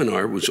campus,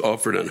 seminar was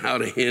offered on how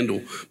to handle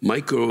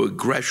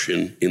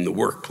microaggression in the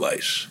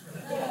workplace.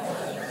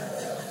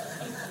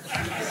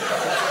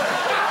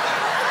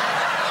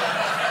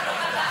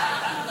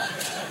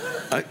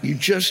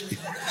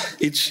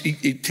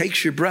 It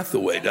takes your breath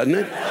away, doesn't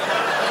it?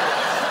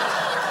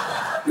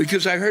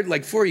 Because I heard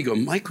like 4 you go,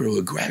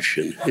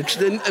 microaggression. It's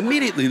then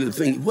immediately the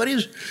thing, what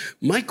is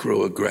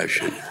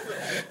microaggression?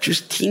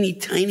 Just teeny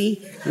tiny?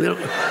 You know,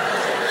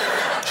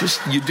 just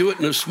you do it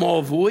in a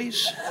small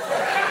voice?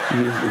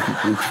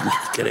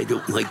 That I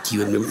don't like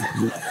you.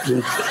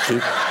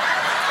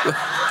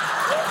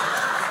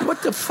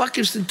 What the fuck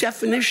is the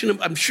definition of?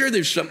 I'm sure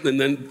there's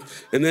something, and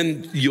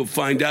then you'll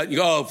find out. And you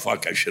go, oh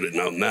fuck, I should have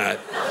known that.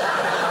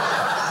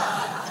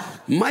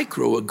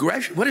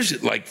 Microaggression. What is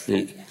it like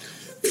from?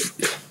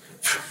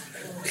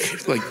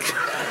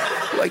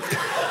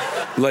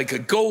 Like a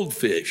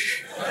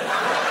goldfish.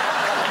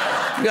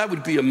 That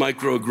would be a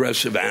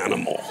microaggressive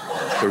animal.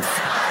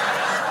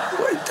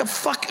 What the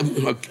fuck?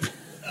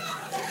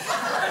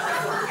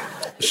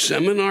 A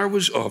seminar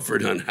was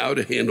offered on how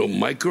to handle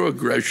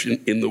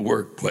microaggression in the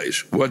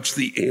workplace. What's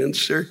the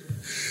answer?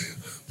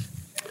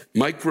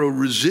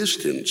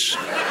 Micro-resistance.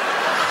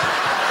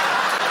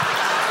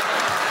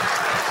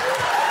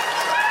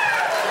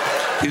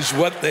 Is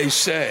what they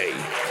say.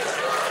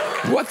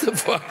 What the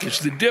fuck is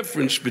the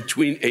difference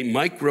between a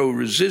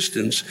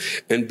micro-resistance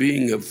and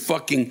being a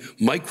fucking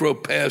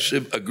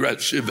micro-passive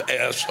aggressive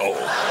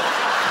asshole?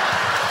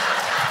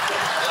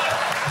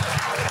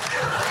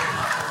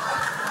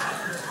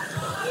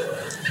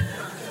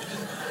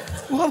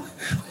 Well,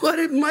 what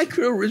is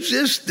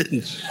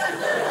micro-resistance?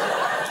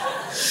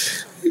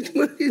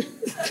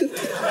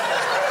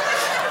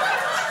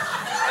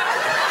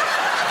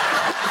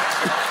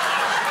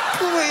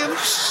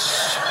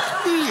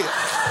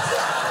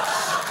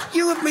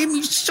 You have made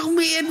me so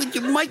mad with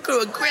your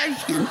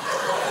microaggression.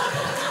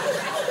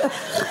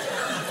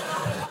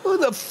 Who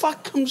the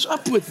fuck comes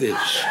up with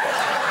this?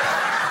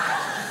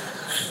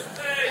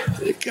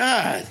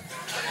 God.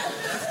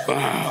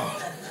 Wow.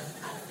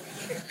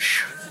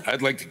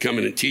 I'd like to come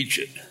in and teach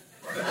it.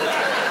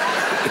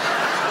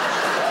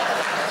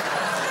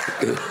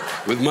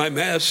 With my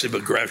massive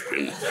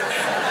aggression.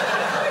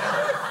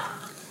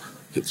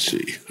 Let's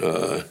see.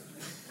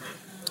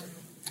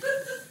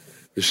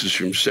 This is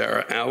from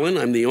Sarah Allen.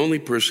 I'm the only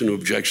person who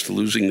objects to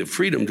losing the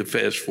freedom to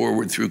fast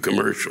forward through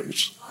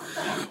commercials.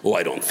 Oh,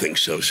 I don't think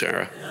so,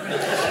 Sarah.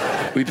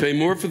 We pay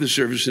more for the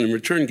service and in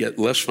return get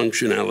less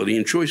functionality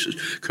and choices.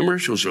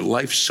 Commercials are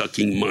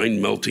life-sucking,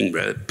 mind-melting,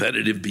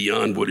 repetitive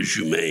beyond what is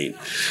humane.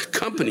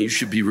 Companies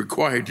should be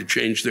required to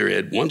change their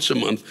ad once a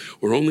month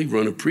or only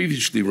run a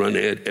previously run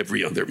ad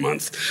every other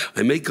month.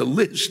 I make a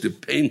list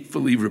of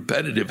painfully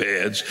repetitive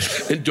ads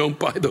and don't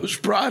buy those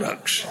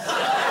products.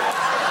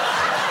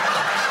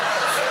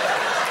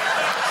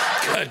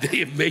 God, they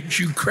have made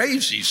you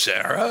crazy,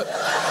 Sarah.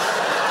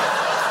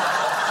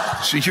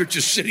 So you're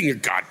just sitting here,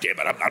 God damn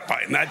it, I'm not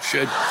buying that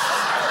shit.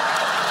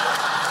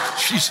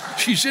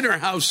 She's in her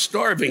house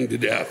starving to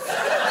death.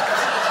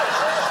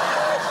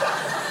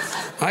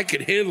 I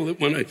could handle it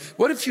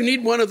what if you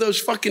need one of those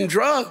fucking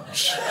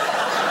drugs?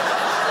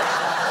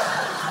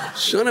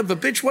 Son of a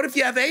bitch, what if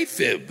you have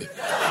AFib?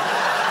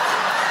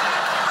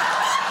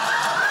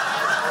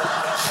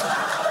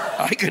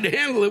 I could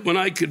handle it when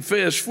I could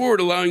fast forward,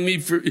 allowing me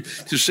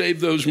to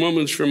save those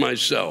moments for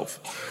myself.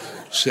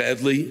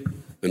 Sadly,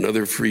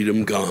 another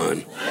freedom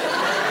gone.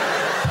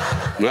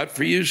 Not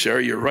for you,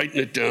 Sarah. You're writing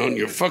it down.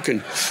 You're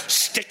fucking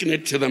sticking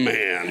it to the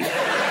man.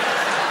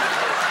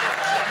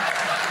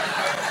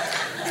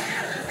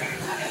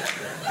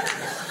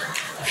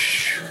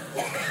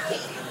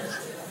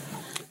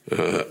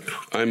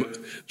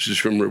 This is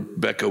from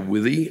Rebecca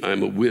Withy.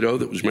 I'm a widow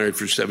that was married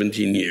for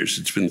 17 years.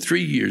 It's been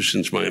 3 years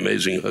since my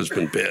amazing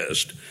husband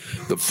passed.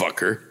 The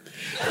fucker.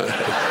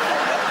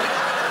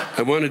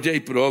 I want to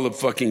date, but all the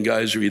fucking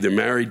guys are either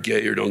married,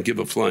 gay, or don't give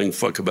a flying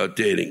fuck about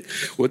dating.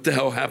 What the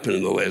hell happened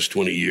in the last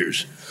 20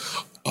 years?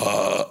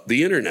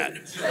 The internet.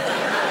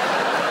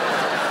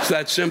 It's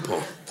that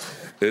simple.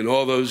 And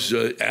all those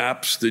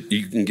apps that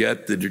you can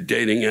get that are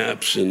dating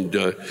apps, and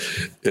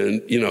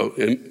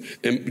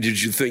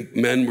did you think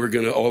men were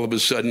going to all of a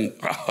sudden,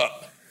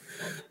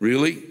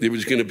 really? There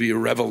was going to be a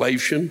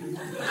revelation?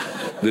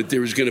 That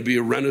there was going to be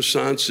a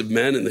renaissance of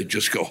men, and they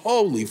just go,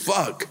 holy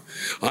fuck,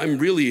 I'm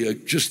really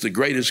just the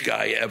greatest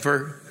guy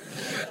ever.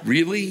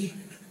 Really?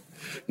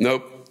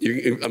 Nope.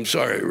 I'm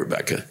sorry,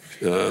 Rebecca.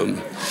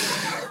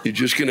 You're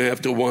just going to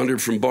have to wander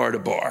from bar to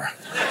bar.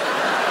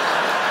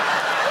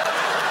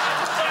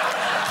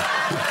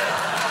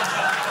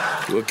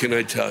 What can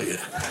I tell you?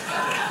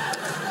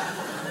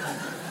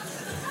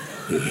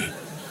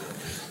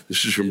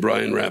 This is from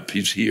Brian Rapp.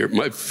 He's here.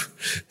 I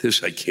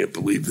can't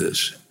believe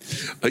this.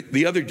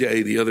 The other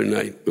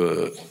night,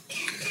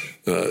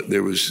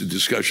 there was a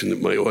discussion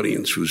that my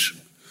audience was,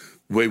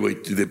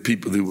 the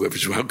people who,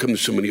 how come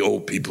there's so many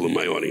old people in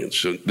my audience?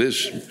 So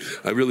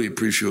I really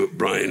appreciate what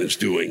Brian is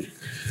doing.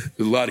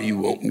 A lot of you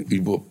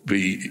won't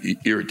be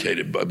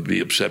irritated,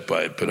 be upset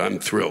by it, but I'm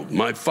thrilled.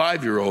 My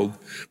 5-year-old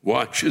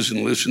watches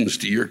and listens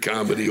to your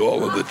comedy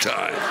all of the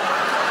time.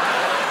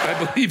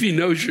 I believe he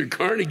knows your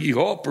Carnegie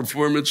Hall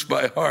performance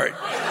by heart.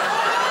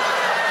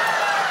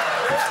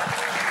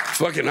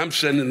 Fucking, I'm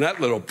sending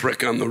that little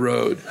prick on the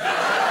road.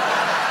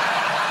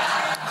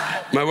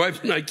 My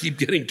wife and I keep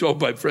getting told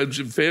by friends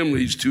and family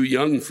he's too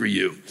young for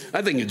you.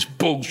 I think it's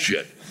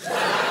bullshit.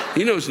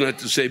 He knows not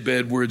to say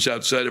bad words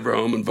outside of our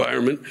home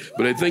environment,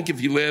 but I think if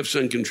he laughs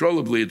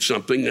uncontrollably at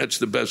something, that's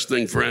the best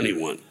thing for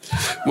anyone.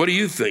 What do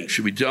you think?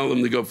 Should we tell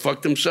them to go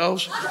fuck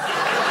themselves?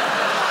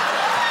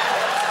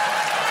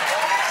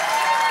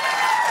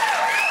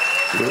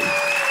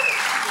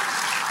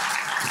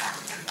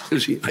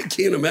 I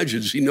can't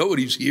imagine. Does he know what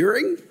he's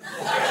hearing?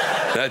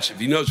 If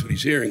he knows what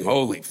he's hearing,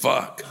 holy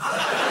fuck.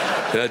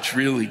 That's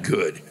really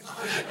good.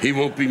 He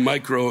won't be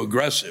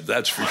microaggressive,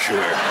 that's for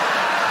sure.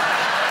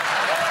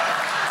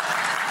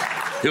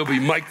 He'll be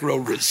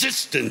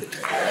micro-resistant.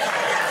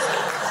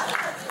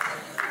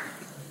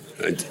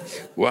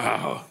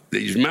 Wow,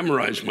 he's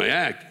memorized my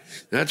act.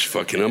 That's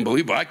fucking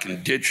unbelievable. I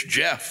can ditch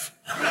Jeff.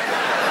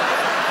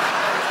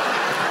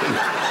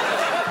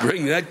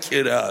 Bring that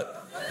kid out.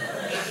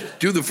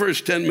 Do the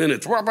first 10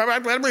 minutes.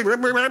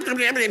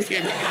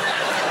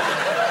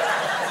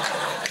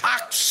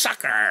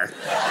 Cocksucker.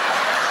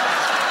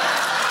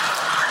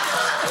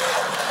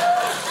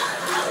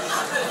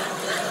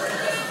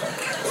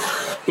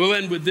 We'll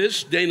end with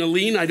this. Dana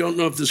Lean, I don't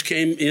know if this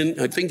came in.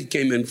 I think it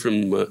came in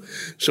from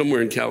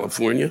somewhere in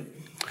California.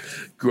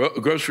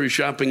 Grocery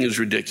shopping is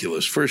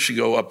ridiculous. First you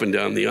go up and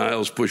down the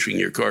aisles, pushing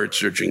your cart,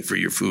 searching for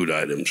your food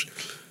items.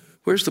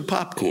 Where's the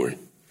popcorn?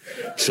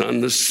 It's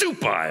on the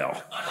soup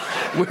aisle.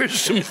 Where's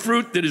some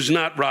fruit that is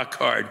not rock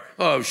hard?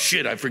 Oh,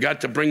 shit, I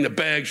forgot to bring the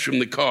bags from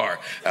the car.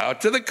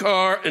 Out to the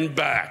car and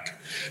back.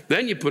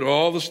 Then you put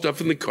all the stuff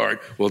in the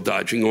cart while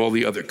dodging all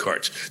the other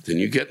carts. Then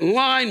you get in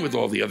line with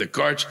all the other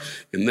carts,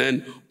 and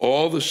then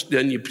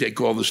you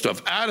take all the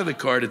stuff out of the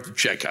cart at the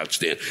checkout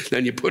stand.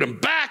 Then you put them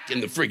back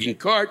in the frigging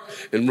cart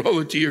and roll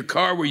it to your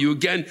car where you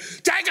again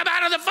take them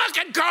out of the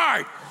fucking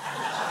cart.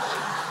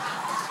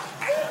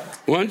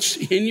 Once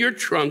in your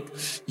trunk,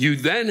 you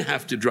then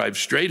have to drive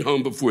straight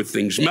home before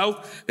things melt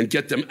and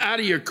get them out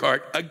of your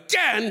cart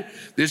again,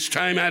 this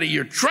time out of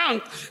your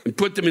trunk, and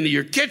put them into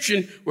your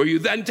kitchen, where you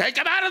then take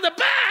them out of the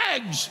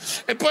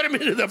bags and put them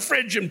into the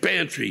fridge and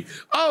pantry.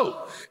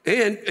 Oh,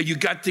 and you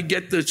got to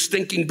get the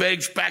stinking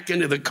bags back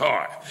into the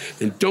car.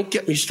 And don't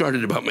get me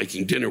started about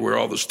making dinner where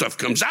all the stuff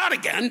comes out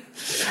again,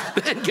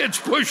 then gets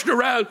pushed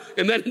around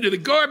and then into the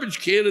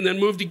garbage can and then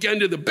moved again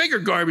to the bigger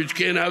garbage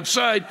can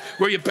outside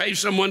where you pay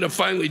someone to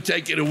finally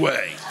take it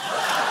away.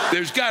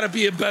 There's got to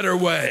be a better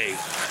way.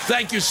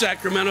 Thank you,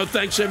 Sacramento.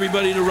 Thanks,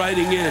 everybody, to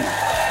writing in.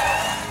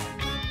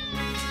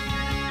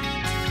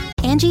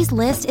 Angie's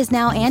List is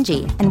now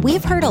Angie, and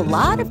we've heard a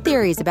lot of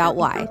theories about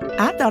why.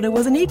 I thought it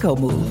was an eco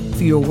move.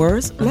 Fewer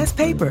words, less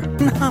paper.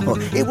 No,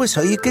 it was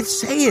so you could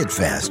say it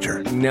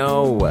faster.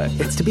 No,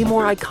 it's to be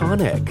more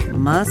iconic.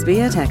 Must be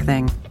a tech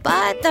thing.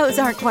 But those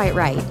aren't quite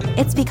right.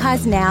 It's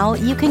because now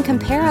you can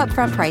compare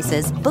upfront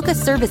prices, book a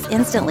service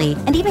instantly,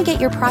 and even get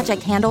your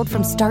project handled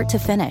from start to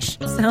finish.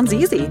 Sounds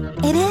easy.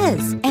 It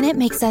is, and it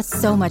makes us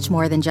so much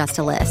more than just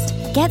a list.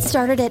 Get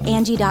started at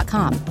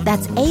Angie.com.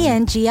 That's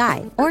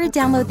ANGI, or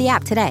download the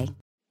app today.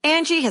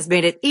 Angie has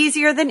made it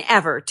easier than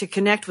ever to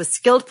connect with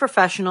skilled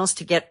professionals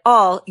to get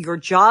all your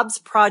jobs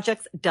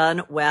projects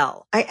done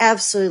well. I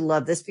absolutely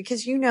love this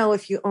because,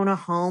 if you own a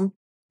home,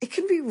 it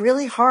can be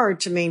really hard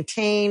to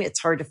maintain. It's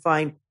hard to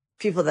find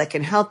people that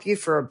can help you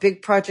for a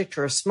big project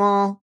or a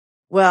small.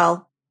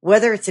 Well,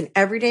 whether it's in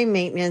everyday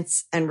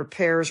maintenance and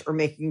repairs or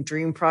making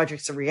dream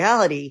projects a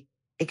reality,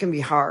 it can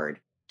be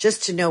hard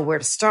just to know where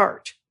to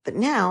start. But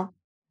now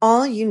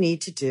all you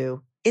need to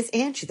do is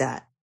Angie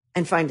that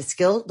and find a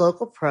skilled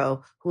local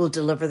pro who will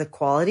deliver the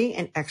quality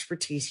and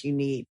expertise you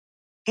need.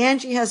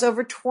 Angie has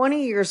over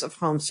 20 years of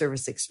home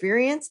service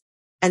experience,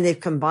 and they've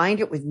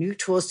combined it with new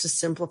tools to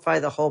simplify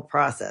the whole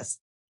process.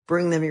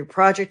 Bring them your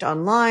project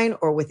online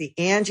or with the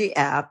Angie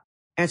app,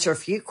 answer a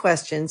few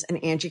questions,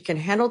 and Angie can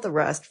handle the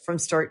rest from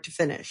start to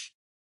finish.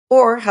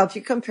 Or help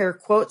you compare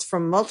quotes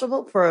from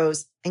multiple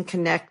pros and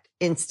connect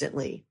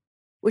instantly,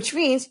 which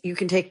means you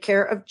can take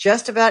care of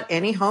just about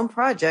any home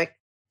project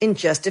in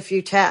just a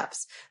few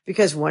taps.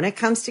 Because when it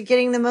comes to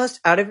getting the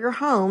most out of your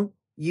home,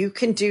 you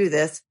can do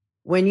this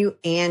when you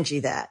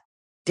Angie that.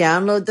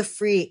 Download the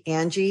free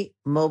Angie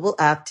mobile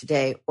app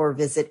today or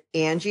visit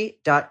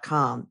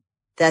Angie.com.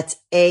 That's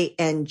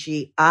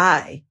ANGI.com.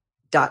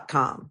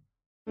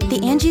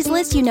 The Angie's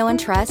List you know and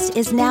trust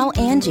is now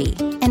Angie,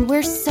 and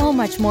we're so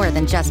much more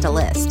than just a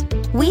list.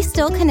 We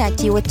still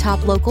connect you with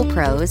top local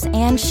pros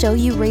and show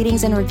you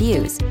ratings and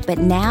reviews, but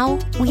now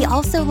we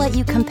also let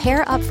you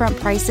compare upfront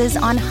prices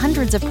on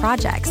hundreds of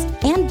projects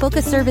and book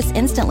a service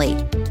instantly.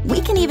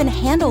 We can even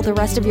handle the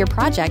rest of your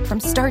project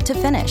from start to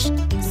finish.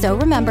 So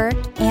remember,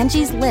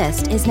 Angie's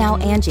List is now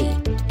Angie,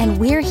 and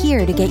we're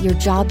here to get your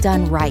job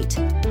done right.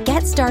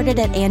 Get started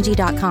at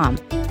Angie.com.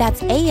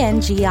 That's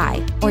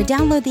ANGI, or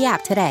download the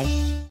app today.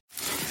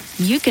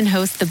 You can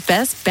host the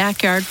best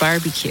backyard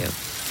barbecue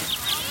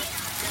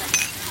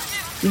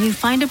when you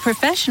find a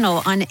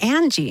professional on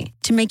Angie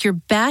to make your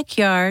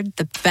backyard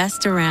the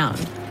best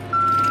around.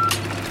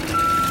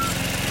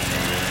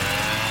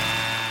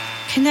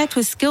 Connect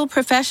with skilled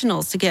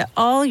professionals to get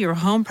all your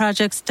home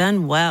projects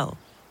done well.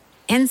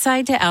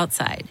 Inside to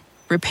outside,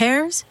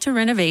 repairs to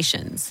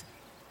renovations.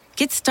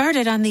 Get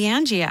started on the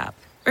Angie app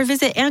or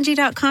visit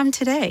Angie.com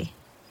today.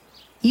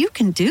 You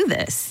can do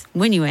this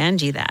when you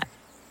Angie that.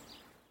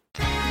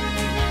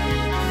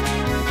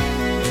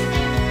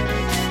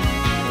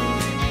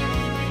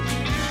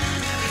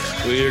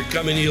 We are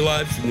coming to you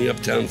live from the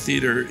Uptown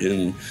Theater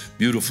in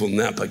beautiful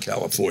Napa,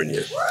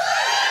 California.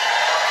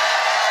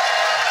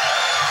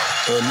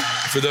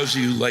 For those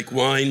of you who like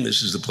wine,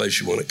 this is the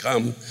place you want to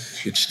come.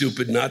 It's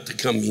stupid not to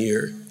come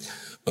here.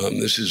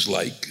 This is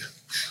like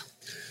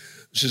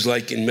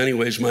in many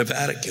ways my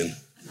Vatican.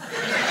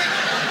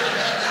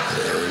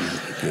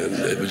 And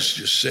it was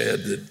just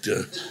sad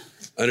that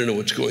I don't know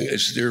what's going on.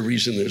 Is there a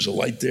reason there's a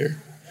light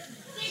there?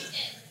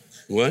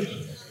 What?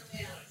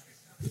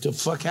 What the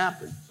fuck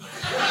happened?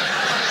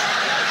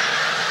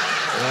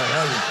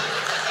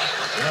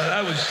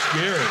 That was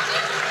scary.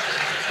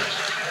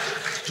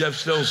 Jeff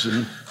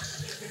Stilson,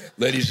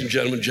 ladies and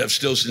gentlemen, Jeff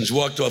Stilson's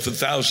walked off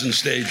 1,000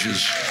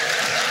 stages.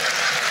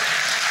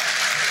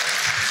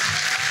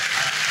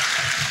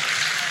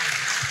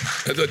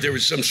 I thought there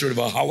was some sort of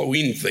a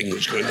Halloween thing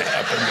was going to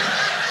happen.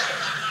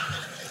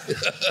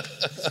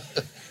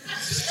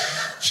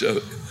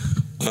 So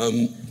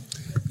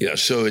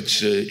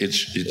it's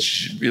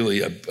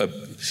really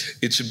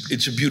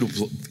it's a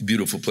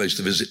beautiful place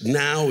to visit.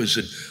 Now is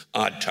an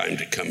odd time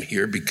to come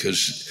here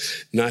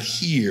because not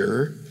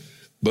here,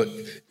 but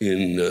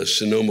in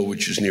Sonoma,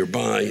 which is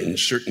nearby, in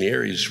certain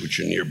areas which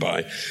are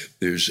nearby,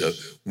 there's a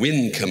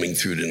wind coming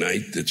through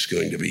tonight that's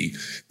going to be,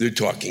 they're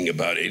talking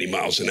about 80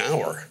 miles an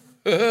hour.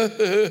 But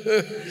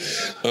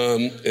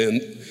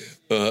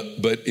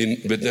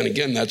then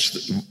again, that's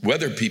the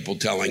weather people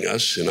telling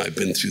us, and I've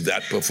been through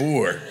that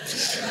before.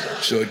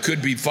 So it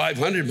could be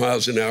 500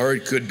 miles an hour.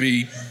 It could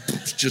be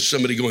just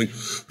somebody going.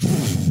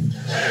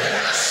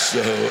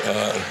 So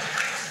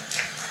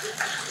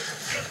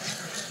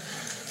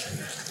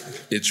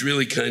it's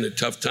really kind of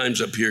tough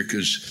times up here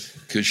because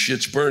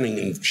shit's burning,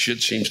 and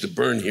shit seems to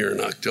burn here in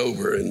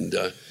October, and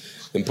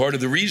part of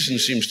the reason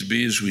seems to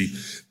be, as we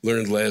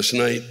learned last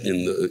night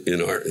in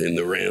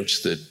the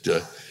rants,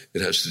 that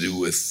it has to do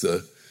with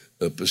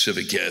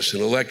Pacific Gas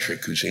and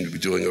Electric, who seem to be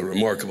doing a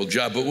remarkable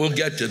job. But we'll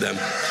get to them.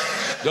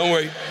 Don't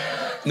worry.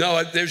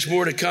 No, there's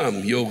more to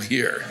come. You'll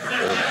hear.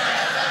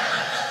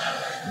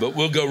 But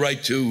we'll go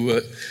right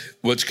to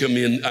what's come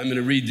in. I'm going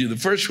to read you the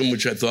first one,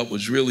 which I thought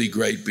was really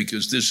great,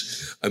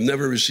 because I've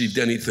never received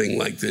anything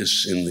like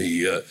this in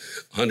the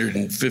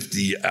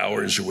 150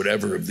 hours or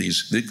whatever of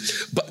these.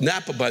 But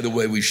Napa, by the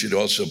way, we should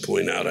also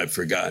point out, I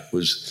forgot,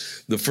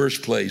 was the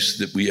first place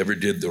that we ever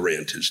did the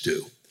Rant Is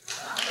Due.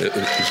 It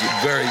was the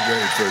very,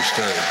 very first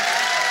time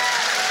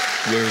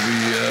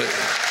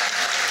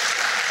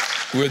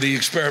where the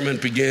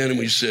experiment began, and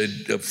we said,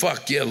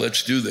 fuck yeah,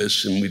 let's do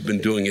this. And we've been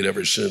doing it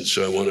ever since.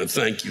 So I want to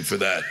thank you for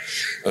that.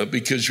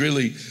 Because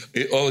really,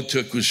 all it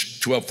took was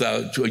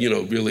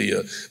 12,000, really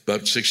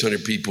about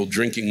 600 people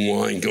drinking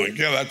wine, going,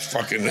 yeah, that's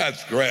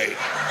great.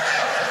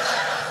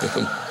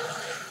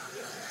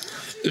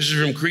 This is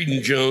from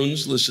Creedon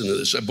Jones. Listen to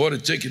this. I bought a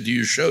ticket to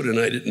your show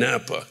tonight at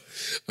Napa.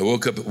 I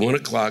woke up at 1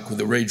 o'clock with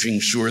a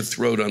raging sore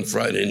throat on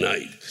Friday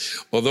night.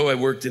 Although I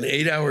worked an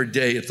 8-hour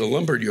day at the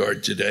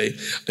lumberyard today,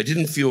 I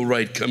didn't feel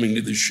right coming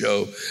to the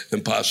show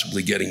and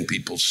possibly getting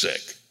people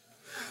sick.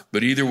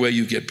 But either way,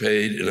 you get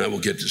paid, and I will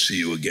get to see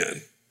you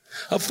again.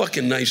 How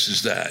fucking nice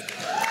is that?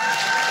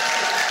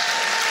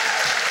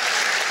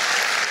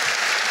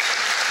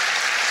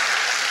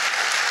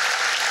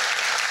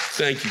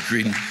 Thank you,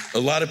 Creedon. A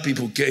lot of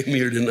people came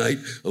here tonight.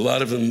 A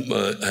lot of them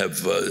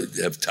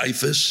have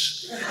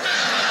typhus.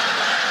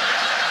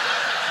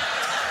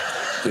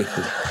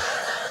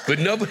 But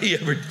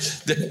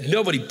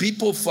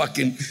people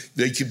fucking,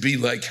 they could be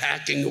like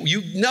hacking.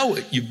 You know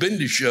it. You've been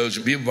to shows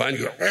and people behind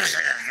you go.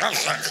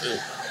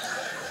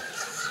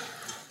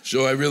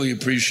 So I really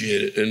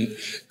appreciate it. And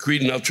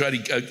Creedon,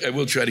 I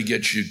will try to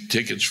get you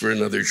tickets for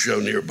another show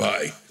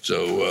nearby.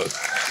 So,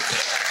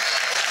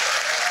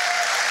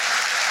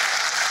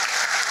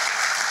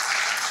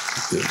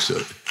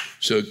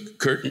 So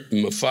Kurt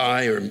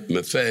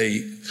Maffei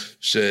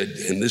said,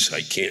 and this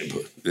I can't,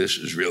 this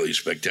is really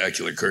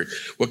spectacular, Kurt.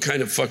 What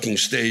kind of fucking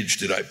stage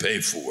did I pay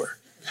for?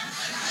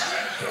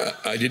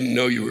 I didn't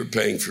know you were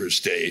paying for a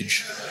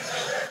stage.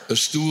 A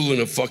stool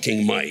and a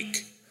fucking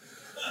mic.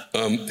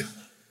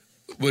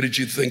 What did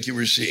you think you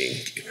were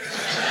seeing?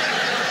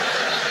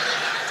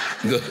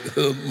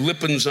 The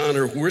Lippen's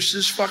Honor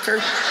horses,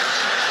 fucker?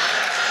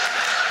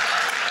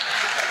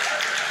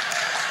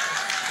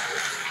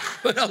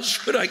 What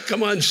else would I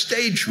come on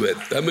stage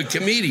with? I'm a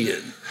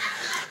comedian.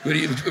 What,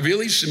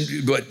 really?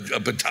 A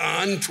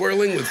baton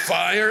twirling with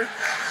fire?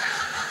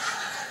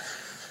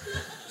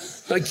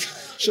 Like,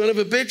 son of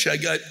a bitch, I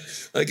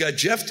got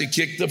Jeff to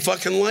kick the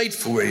fucking light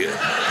for you.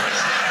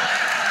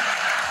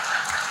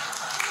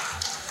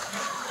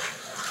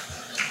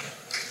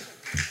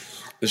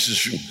 This is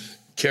from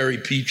Carrie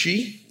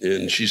Peachy,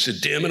 and she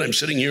said, damn it, I'm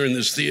sitting here in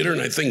this theater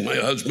and I think my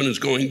husband is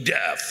going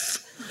deaf.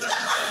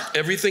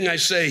 Everything I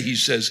say, he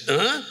says,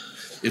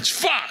 it's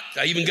fucked.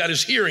 I even got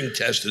his hearing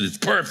tested. It's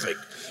perfect.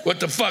 What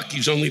the fuck?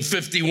 He's only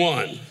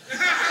 51.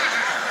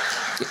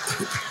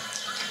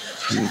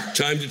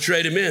 Time to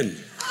trade him in.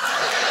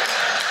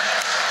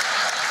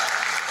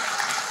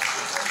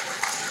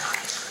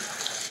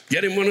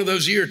 Get him one of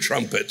those ear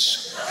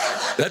trumpets.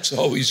 That's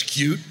always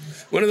cute.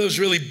 One of those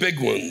really big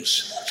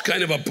ones. It's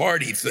kind of a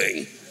party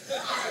thing.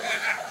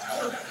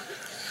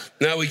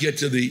 Now we get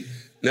to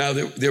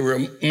there were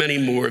many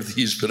more of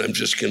these, but I'm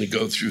just going to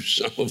go through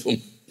some of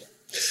them.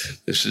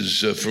 This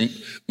is from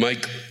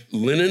Mike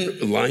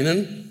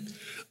Linen.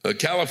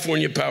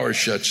 California power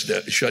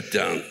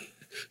shutdowns.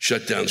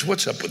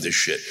 What's up with this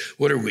shit?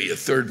 What are we, a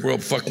third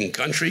world fucking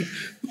country?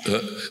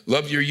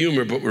 Love your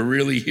humor, but we're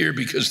really here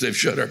because they've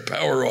shut our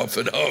power off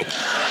at home.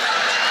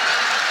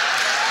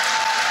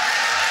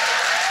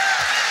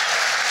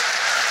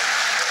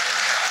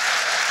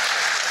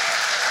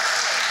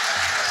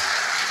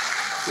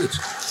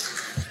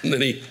 And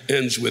then he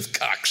ends with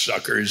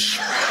cocksuckers.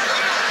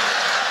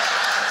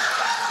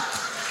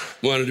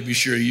 Wanted to be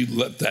sure you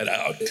let that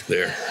out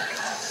there.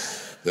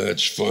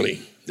 That's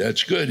funny.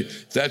 That's good.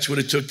 That's what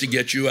it took to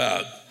get you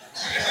out.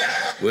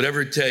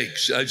 Whatever it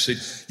takes. I said,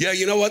 yeah,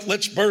 you know what?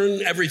 Let's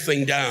burn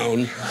everything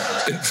down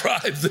and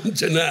drive them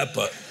to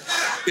Napa.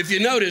 If you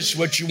notice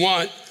what you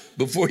want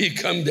before you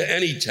come to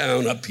any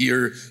town up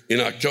here in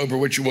October,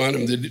 what you want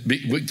them to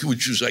be,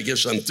 which was, I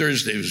guess, on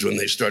Thursday was when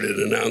they started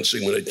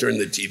announcing, when they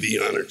turned the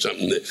TV on or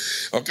something, that,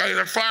 okay,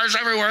 there are fires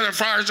everywhere,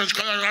 everything's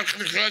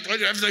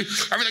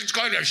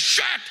going to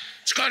shit.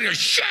 It's going to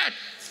shit.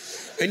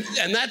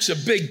 And that's a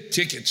big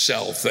ticket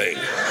sell thing.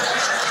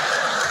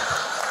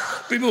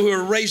 People who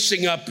are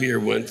racing up here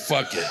went,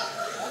 fuck it.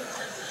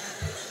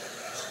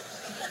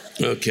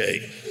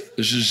 Okay,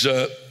 this is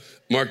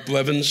Mark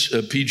Blevins,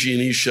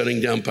 PG&E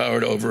shutting down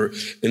power to over,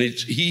 and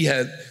he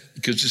had,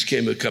 because this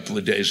came a couple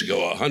of days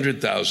ago,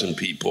 100,000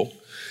 people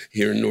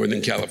here in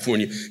Northern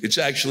California. It's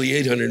actually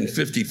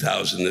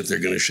 850,000 that they're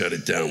going to shut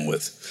it down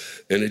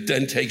with. And it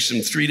then takes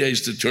them 3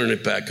 days to turn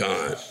it back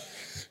on.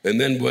 And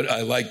then what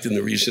I liked, and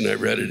the reason I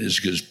read it is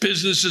because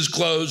businesses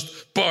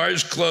closed,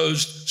 bars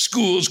closed,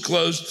 schools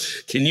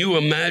closed. Can you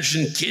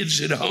imagine kids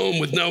at home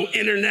with no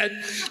internet,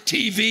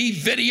 TV,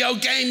 video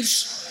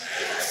games?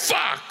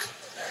 Fuck.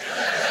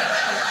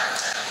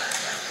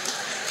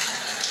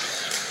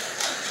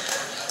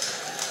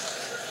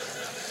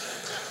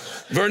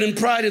 Vernon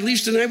Pride, at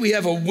least tonight we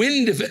have a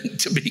wind event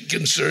to be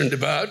concerned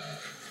about.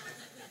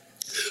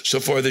 So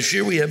far this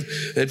year, we have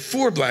had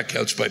 4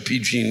 blackouts by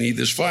PG&E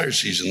this fire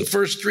season. The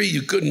first 3,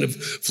 you couldn't have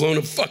flown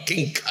a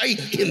fucking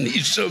kite in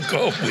these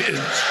so-called winds.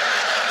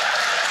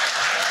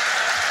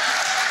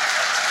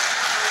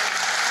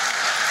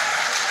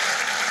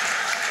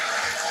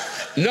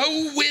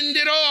 No wind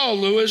at all,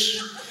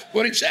 Lewis.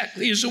 What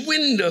exactly is a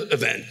wind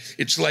event?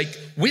 It's like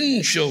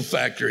wind chill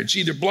factor. It's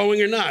either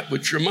blowing or not,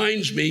 which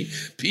reminds me,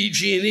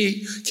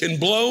 PG&E can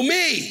blow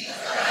me.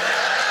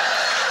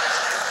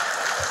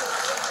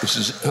 This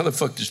is, how the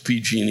fuck does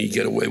PG&E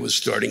get away with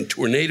starting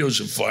tornadoes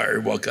of fire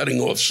while cutting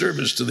off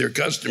service to their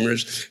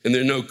customers, and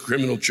there are no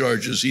criminal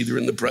charges either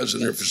in the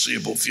present or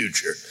foreseeable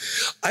future?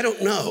 I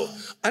don't know.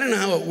 I don't know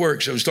how it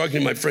works. I was talking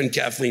to my friend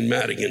Kathleen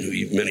Madigan, who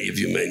many of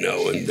you may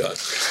know, and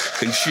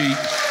she...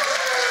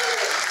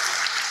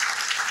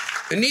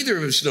 And neither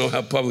of us know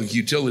how public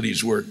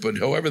utilities work, but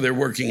however they're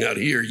working out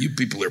here, you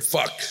people are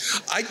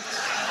fucked.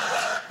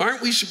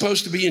 Aren't we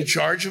supposed to be in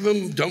charge of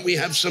them? Don't we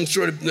have some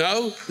sort of...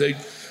 No?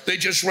 They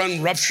just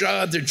run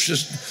roughshod. They're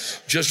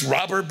just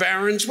robber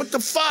barons. What the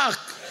fuck?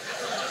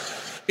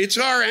 It's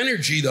our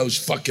energy, those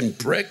fucking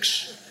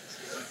pricks.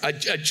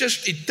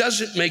 It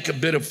doesn't make a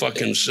bit of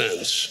fucking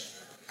sense.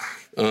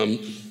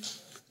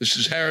 This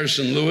is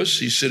Harrison Lewis.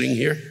 He's sitting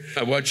here.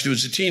 I watched you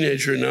as a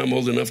teenager, and now I'm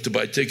old enough to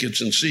buy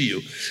tickets and see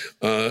you.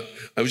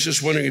 I was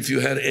just wondering if you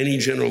had any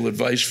general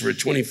advice for a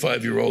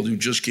 25-year-old who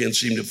just can't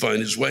seem to find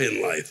his way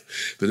in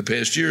life. For the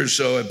past year or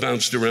so, I've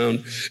bounced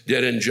around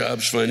dead-end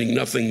jobs, finding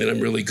nothing that I'm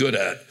really good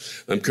at.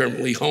 I'm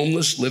currently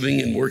homeless,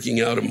 living and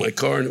working out of my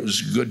car, and it was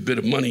a good bit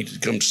of money to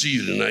come see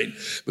you tonight,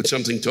 but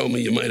something told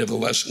me you might have a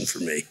lesson for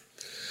me.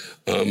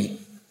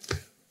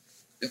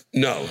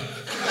 No.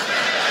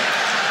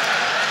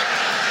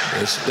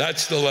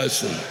 That's the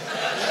lesson.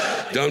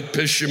 Don't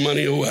piss your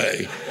money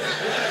away.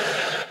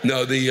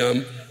 No,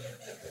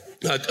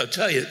 I'll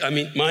tell you, I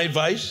mean, my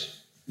advice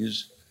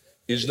is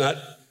not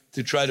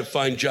to try to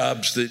find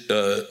jobs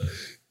that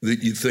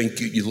you think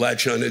you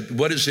latch on it.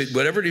 What is it?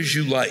 Whatever it is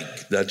you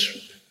like,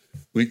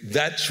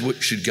 that's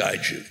what should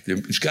guide you.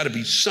 There's got to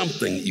be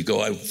something that you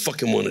go, I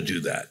fucking want to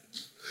do that.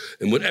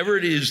 And whatever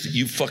it is that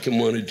you fucking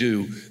want to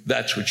do,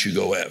 that's what you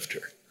go after.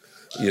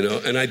 You know,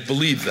 and I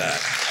believe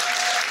that.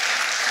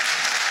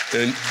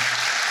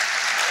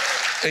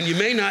 And you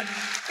may not,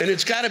 and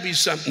it's got to be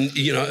something,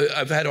 you know,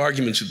 I've had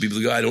arguments with people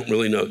who go, I don't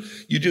really know.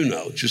 You do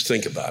know, just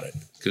think about it.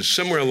 Because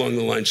somewhere along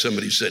the line,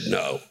 somebody said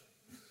no.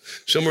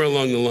 Somewhere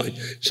along the line,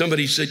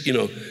 somebody said, you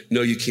know,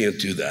 no, you can't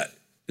do that.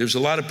 There's a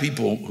lot of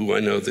people who I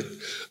know that,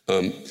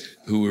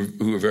 who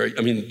are very,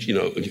 I mean, you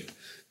know,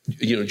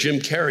 Jim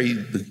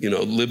Carrey, you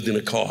know, lived in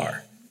a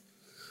car.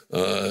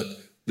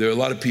 There are a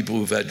lot of people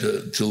who've had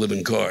to live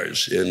in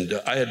cars, and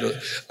I had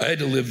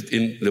to live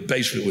in the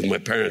basement with my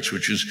parents,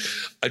 which is,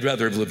 I'd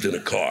rather have lived in a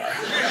car.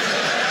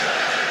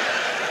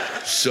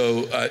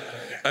 So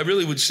I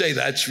really would say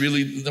that's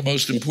really the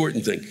most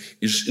important thing,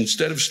 is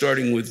instead of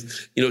starting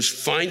with, you know,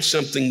 find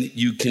something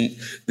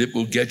that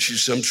will get you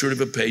some sort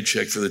of a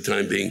paycheck for the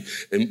time being,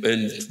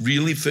 and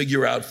really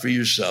figure out for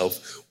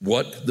yourself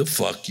what the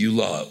fuck you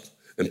love.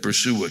 And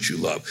pursue what you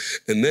love.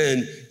 And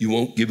then you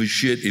won't give a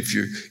shit if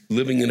you're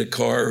living in a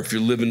car or if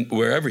you're living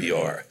wherever you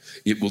are.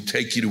 It will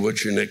take you to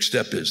what your next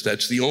step is.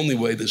 That's the only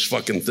way this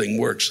fucking thing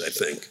works, I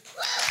think.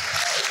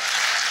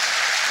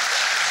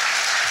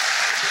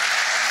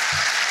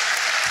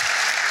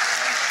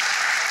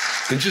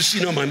 And just,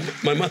 you know,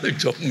 my mother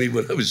told me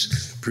when I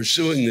was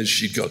pursuing this,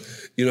 she'd go,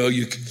 you know,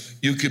 you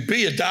could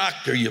be a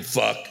doctor, you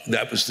fuck.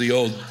 That was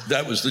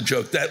the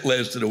joke. That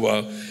lasted a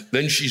while.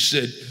 Then she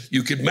said,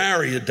 you could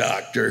marry a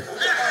doctor.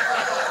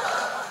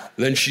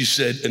 Then she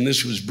said, and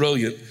this was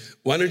brilliant,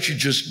 why don't you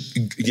just,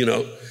 you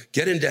know,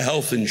 get into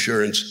health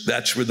insurance?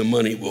 That's where the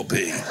money will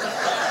be.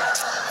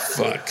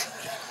 Fuck.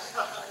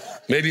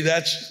 Maybe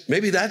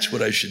that's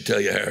what I should tell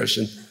you,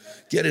 Harrison.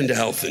 Get into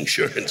health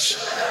insurance.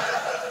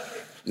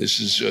 This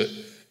is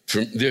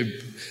from there,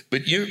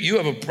 but you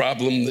have a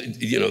problem that,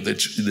 you know,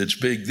 that's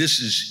big. This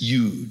is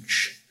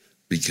huge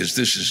because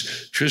this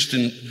is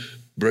Tristan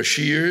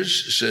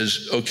Brashears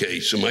says, okay,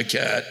 so my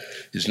cat,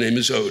 his name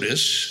is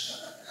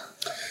Otis.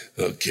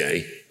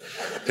 Okay.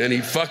 And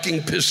he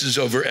fucking pisses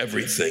over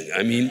everything.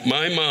 I mean,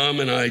 my mom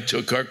and I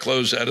took our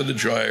clothes out of the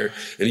dryer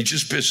and he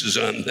just pisses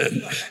on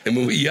them. And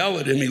when we yell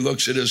at him, he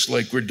looks at us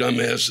like we're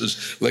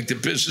dumbasses, like the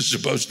piss is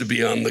supposed to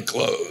be on the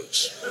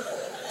clothes.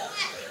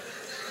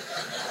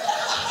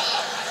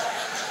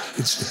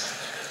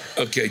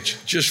 Okay,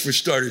 just for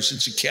starters,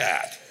 it's a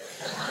cat.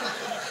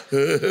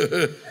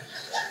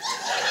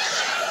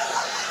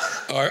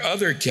 Our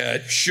other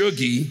cat,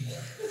 Shuggy,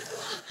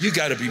 you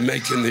gotta be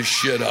making this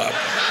shit up.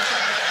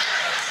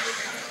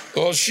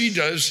 All she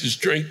does is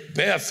drink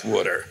bath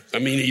water. I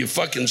mean, are you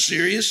fucking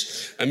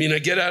serious? I mean, I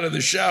get out of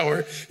the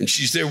shower and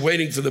she's there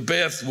waiting for the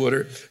bath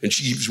water and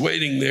she keeps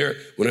waiting there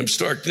when I'm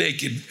stark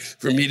naked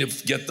for me to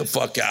get the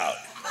fuck out.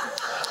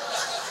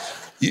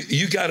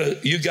 You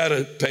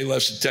gotta pay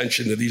less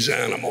attention to these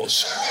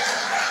animals,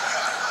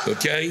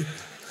 okay?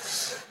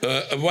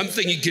 One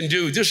thing you can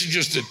do, this is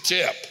just a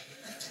tip.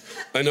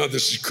 I know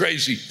this is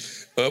crazy.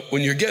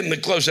 When you're getting the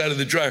clothes out of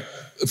the dryer,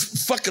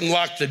 fucking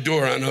lock the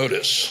door on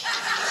Otis.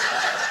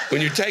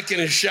 When you're taking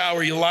a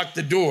shower, you lock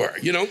the door.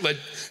 You don't let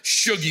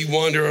Shuggy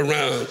wander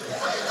around.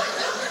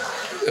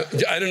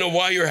 I don't know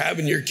why you're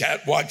having your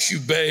cat watch you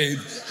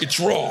bathe. It's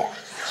wrong.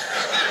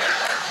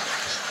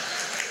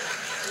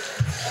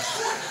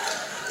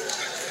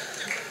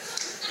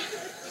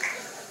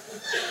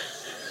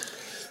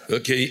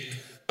 Okay,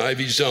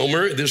 Ivy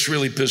Zelmer, this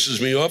really pisses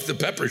me off. The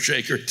pepper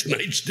shaker at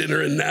tonight's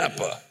dinner in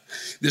Napa.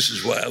 This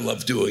is why I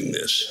love doing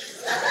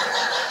this.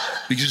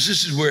 Because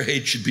this is where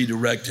hate should be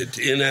directed,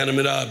 to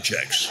inanimate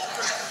objects.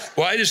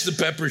 Why does the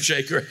pepper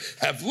shaker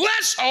have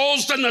less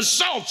holes than the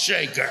salt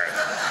shaker?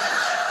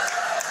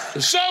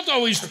 The salt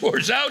always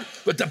pours out,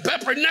 but the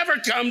pepper never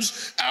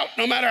comes out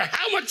no matter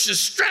how much you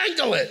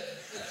strangle it.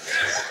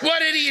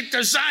 What idiot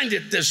designed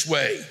it this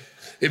way?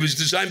 It was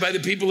designed by the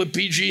people at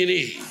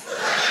PG&E.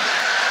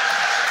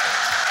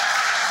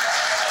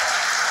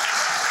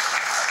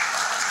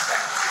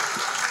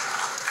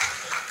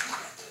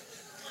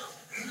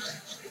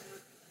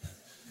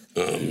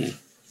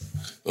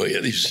 Oh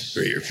yeah, these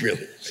are here,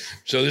 really.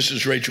 So this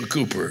is Rachel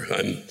Cooper.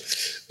 I'm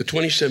a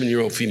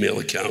 27-year-old female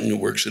accountant who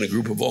works in a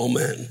group of all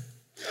men.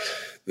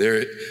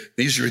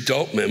 These are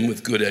adult men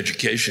with good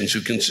educations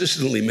who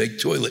consistently make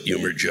toilet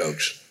humor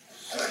jokes.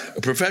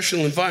 A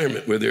professional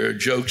environment where there are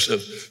jokes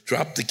of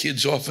drop the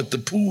kids off at the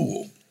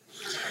pool.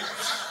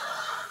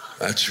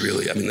 That's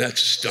really, I mean,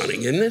 that's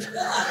stunning, isn't it?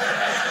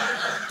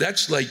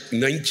 That's like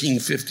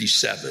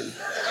 1957.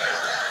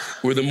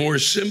 Or the more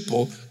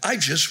simple, I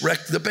just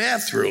wrecked the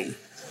bathroom.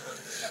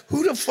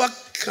 Who the fuck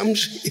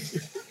comes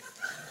here?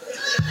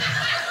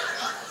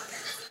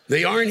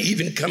 They aren't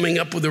even coming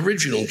up with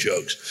original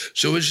jokes.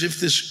 So as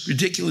if this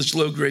ridiculous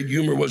low-grade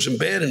humor wasn't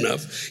bad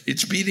enough,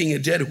 it's beating a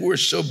dead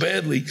horse so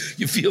badly,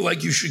 you feel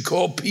like you should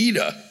call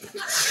PETA.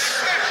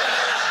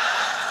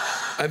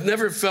 I've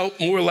never felt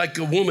more like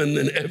a woman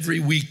than every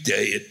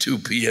weekday at 2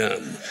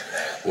 p.m.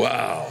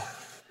 Wow.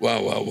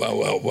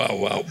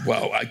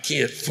 Wow. I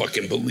can't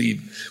fucking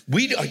believe.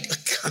 God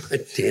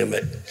damn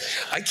it.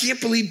 I can't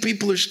believe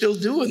people are still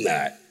doing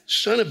that.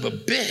 Son of a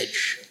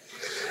bitch.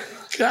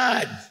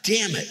 God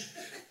damn it.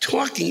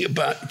 Talking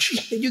about,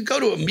 you go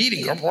to a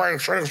meeting.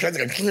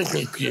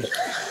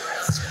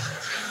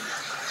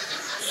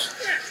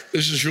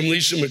 This is from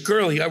Lisa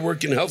McCurley. I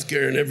work in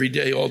healthcare, and every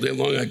day, all day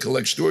long, I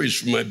collect stories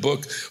from my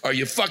book. Are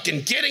you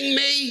fucking kidding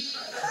me?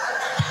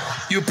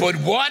 You put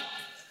what?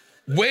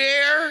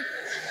 Where?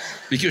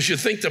 Because you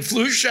think the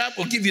flu shot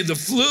will give you the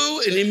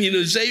flu and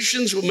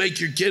immunizations will make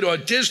your kid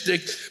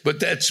autistic, but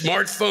that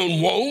smartphone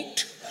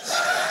won't?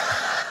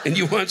 And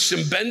you want some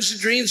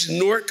Benzedrines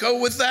and Norco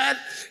with that?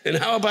 And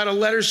how about a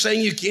letter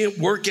saying you can't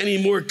work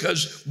anymore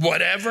because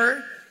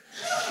whatever?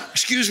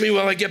 Excuse me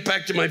while I get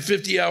back to my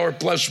 50-hour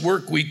plus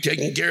work week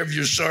taking care of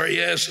your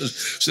sorry asses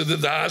so that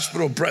the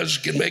hospital press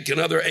can make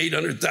another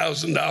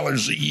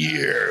 $800,000 a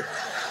year.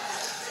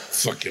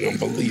 Fucking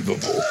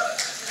unbelievable.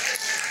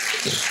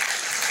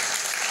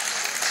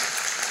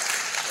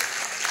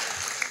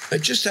 I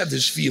just have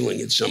this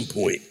feeling at some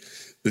point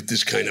that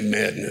this kind of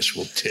madness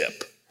will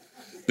tip,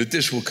 that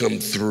this will come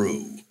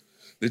through,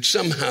 that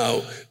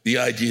somehow the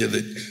idea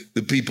that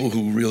the people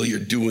who really are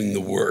doing the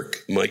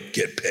work might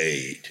get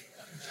paid,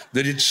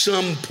 that at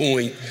some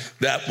point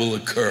that will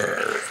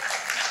occur.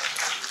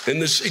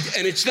 And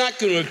it's not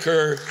going to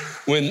occur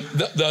when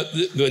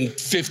when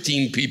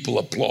 15 people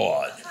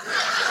applaud.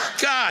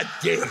 God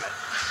damn it.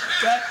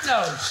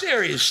 No,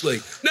 seriously.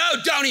 No,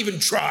 don't even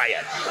try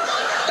it.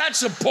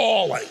 That's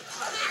appalling.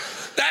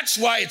 That's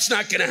why it's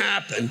not going to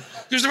happen.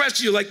 Because the rest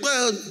of you are like,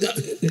 well,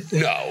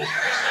 no.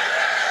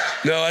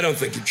 No, I don't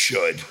think it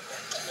should.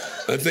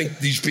 I think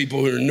these people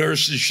who are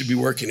nurses should be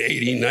working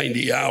 80,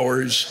 90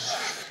 hours.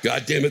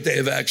 God damn it, they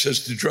have access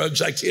to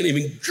drugs I can't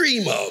even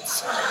dream of.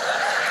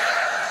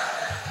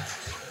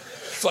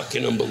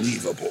 Fucking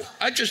unbelievable.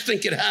 I just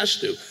think it has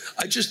to.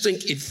 I just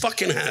think it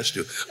fucking has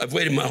to. I've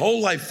waited my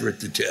whole life for it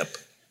to tip.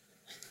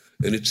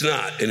 And it's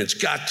not, and it's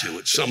got to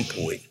at some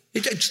point.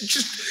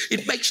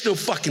 It makes no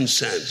fucking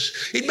sense.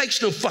 It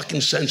makes no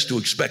fucking sense to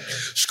expect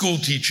school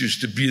teachers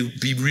to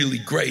be really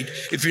great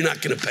if you're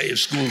not going to pay a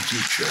school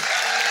teacher.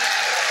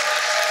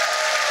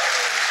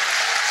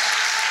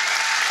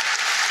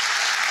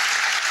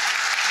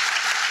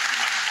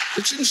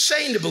 It's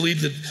insane to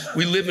believe that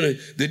we live in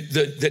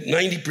that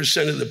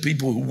 90% of the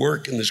people who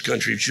work in this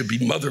country should be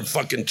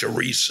motherfucking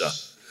Teresa.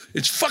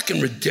 It's fucking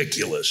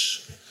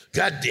ridiculous.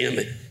 God damn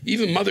it.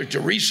 Even Mother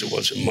Teresa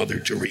wasn't Mother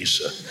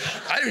Teresa.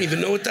 I don't even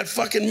know what that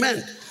fucking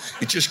meant.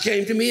 It just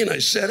came to me and I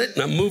said it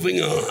and I'm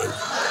moving on.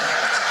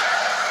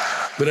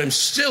 But I'm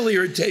still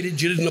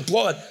irritated you didn't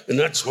applaud, and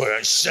that's why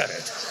I said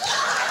it.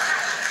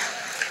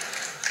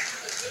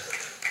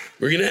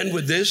 We're going to end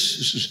with this.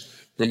 This is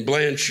from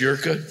Blanche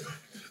Yerka.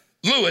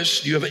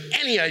 Louis, do you have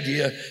any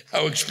idea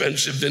how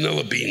expensive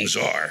vanilla beans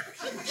are?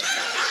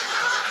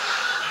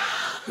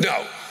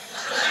 No.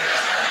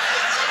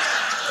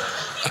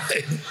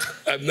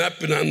 I've not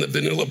been on the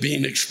Vanilla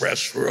Bean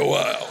Express for a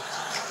while.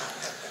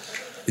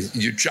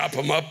 You chop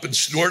them up and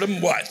snort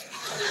them, what?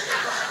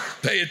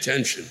 Pay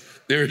attention.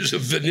 There is a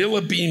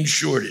vanilla bean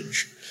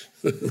shortage.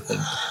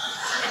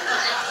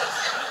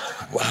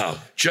 Wow.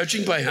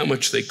 Judging by how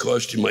much they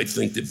cost, you might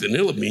think that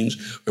vanilla beans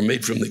are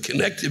made from the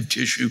connective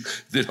tissue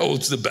that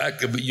holds the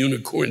back of a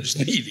unicorn's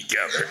knee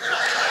together.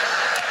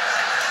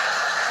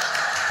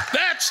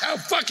 That's how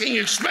fucking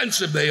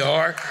expensive they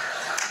are.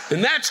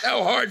 And that's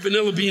how hard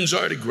vanilla beans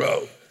are to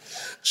grow.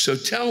 So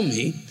tell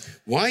me,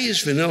 why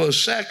is vanilla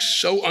sex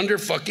so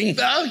under-fucking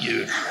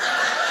valued?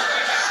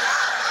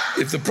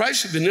 If the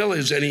price of vanilla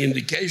is any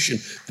indication,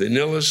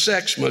 vanilla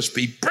sex must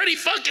be pretty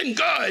fucking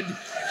good.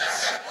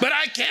 But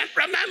I can't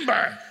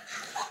remember.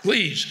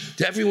 Please,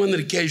 to everyone that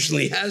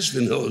occasionally has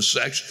vanilla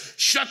sex,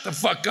 shut the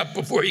fuck up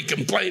before you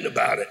complain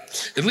about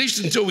it. At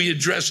least until we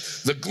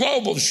address the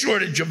global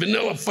shortage of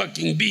vanilla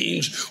fucking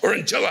beans or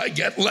until I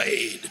get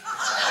laid.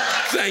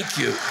 Thank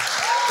you.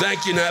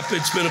 Thank you, Napa.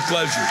 It's been a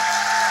pleasure.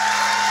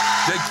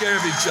 Take care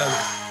of each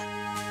other.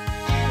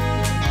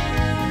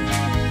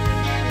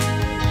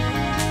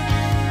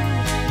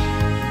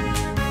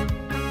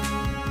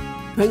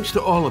 Thanks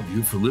to all of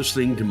you for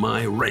listening to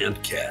my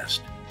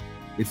Rantcast.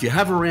 If you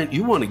have a rant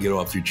you want to get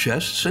off your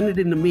chest, send it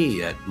in to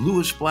me at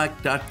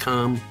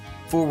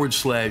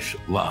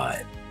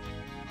lewisblack.com/live.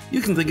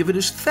 You can think of it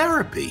as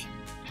therapy,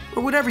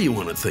 or whatever you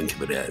want to think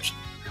of it as.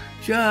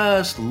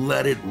 Just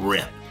let it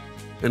rip.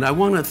 And I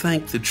want to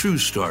thank the true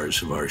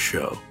stars of our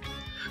show,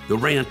 the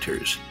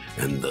ranters,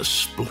 and the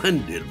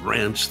splendid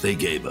rants they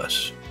gave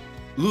us.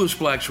 Louis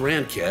Black's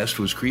Rantcast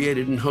was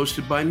created and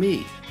hosted by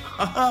me,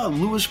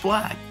 Louis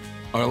Black.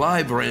 Our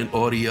live rant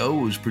audio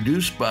was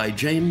produced by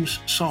James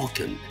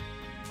Salkind.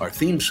 Our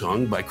theme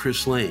song by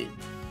Chris Lane.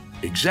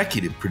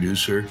 Executive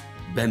producer,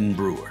 Ben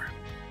Brewer.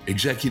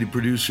 Executive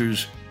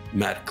producers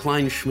Matt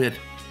Kleinschmidt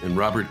and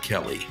Robert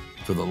Kelly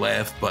for the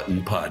Laugh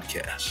Button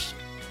Podcast.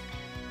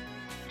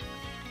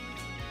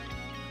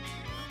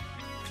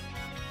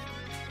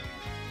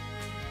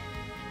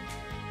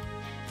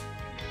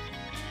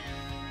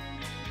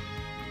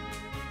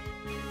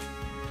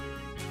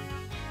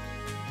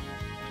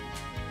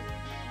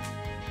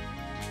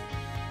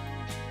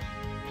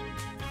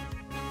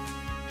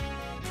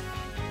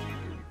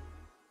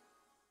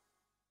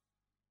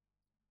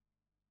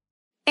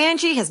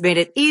 Angie has made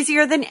it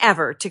easier than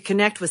ever to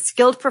connect with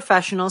skilled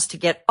professionals to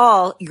get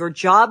all your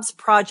jobs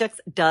projects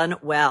done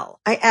well.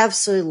 I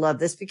absolutely love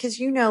this because,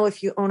 you know,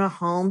 if you own a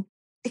home,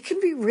 it can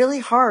be really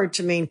hard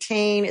to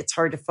maintain. It's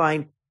hard to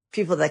find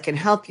people that can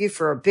help you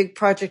for a big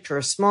project or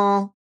a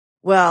small.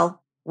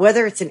 Well,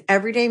 whether it's in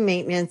everyday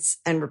maintenance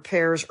and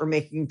repairs or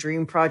making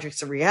dream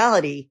projects a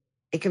reality,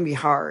 it can be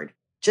hard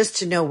just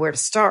to know where to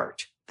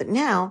start. But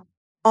now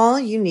all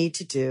you need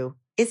to do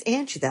is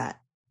Angie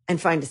that and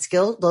find a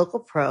skilled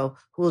local pro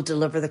who will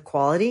deliver the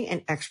quality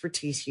and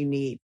expertise you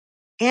need.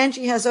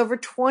 Angie has over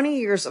 20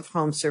 years of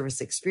home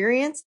service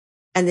experience,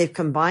 and they've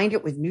combined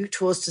it with new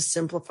tools to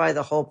simplify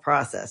the whole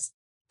process.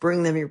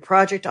 Bring them your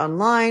project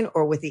online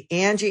or with the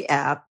Angie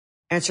app,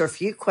 answer a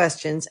few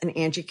questions, and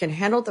Angie can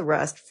handle the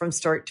rest from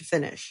start to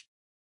finish.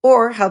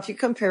 Or help you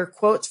compare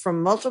quotes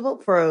from multiple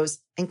pros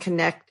and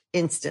connect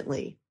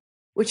instantly,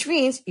 which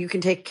means you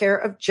can take care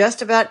of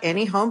just about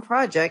any home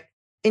project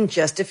in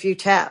just a few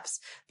taps.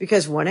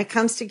 Because when it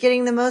comes to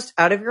getting the most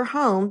out of your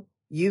home,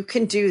 you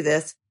can do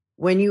this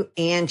when you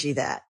Angie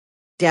that.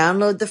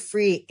 Download the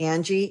free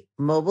Angie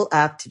mobile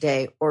app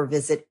today or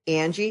visit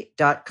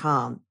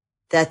Angie.com.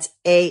 That's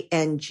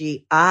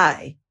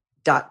ANGI.com.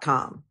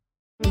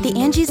 The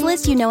Angie's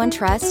List you know and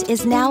trust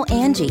is now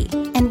Angie,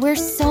 and we're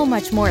so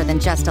much more than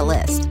just a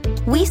list.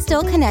 We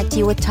still connect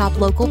you with top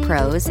local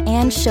pros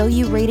and show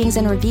you ratings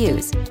and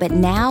reviews, but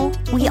now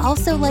we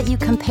also let you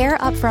compare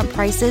upfront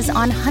prices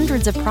on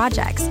hundreds of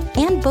projects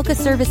and book a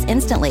service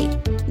instantly.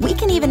 We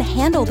can even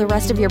handle the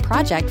rest of your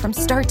project from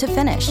start to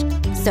finish.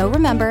 So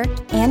remember,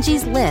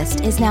 Angie's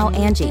List is now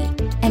Angie,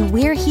 and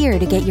we're here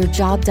to get your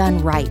job done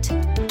right.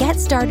 Get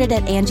started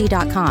at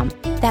Angie.com.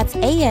 That's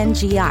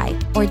ANGI,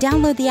 or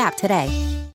download the app today.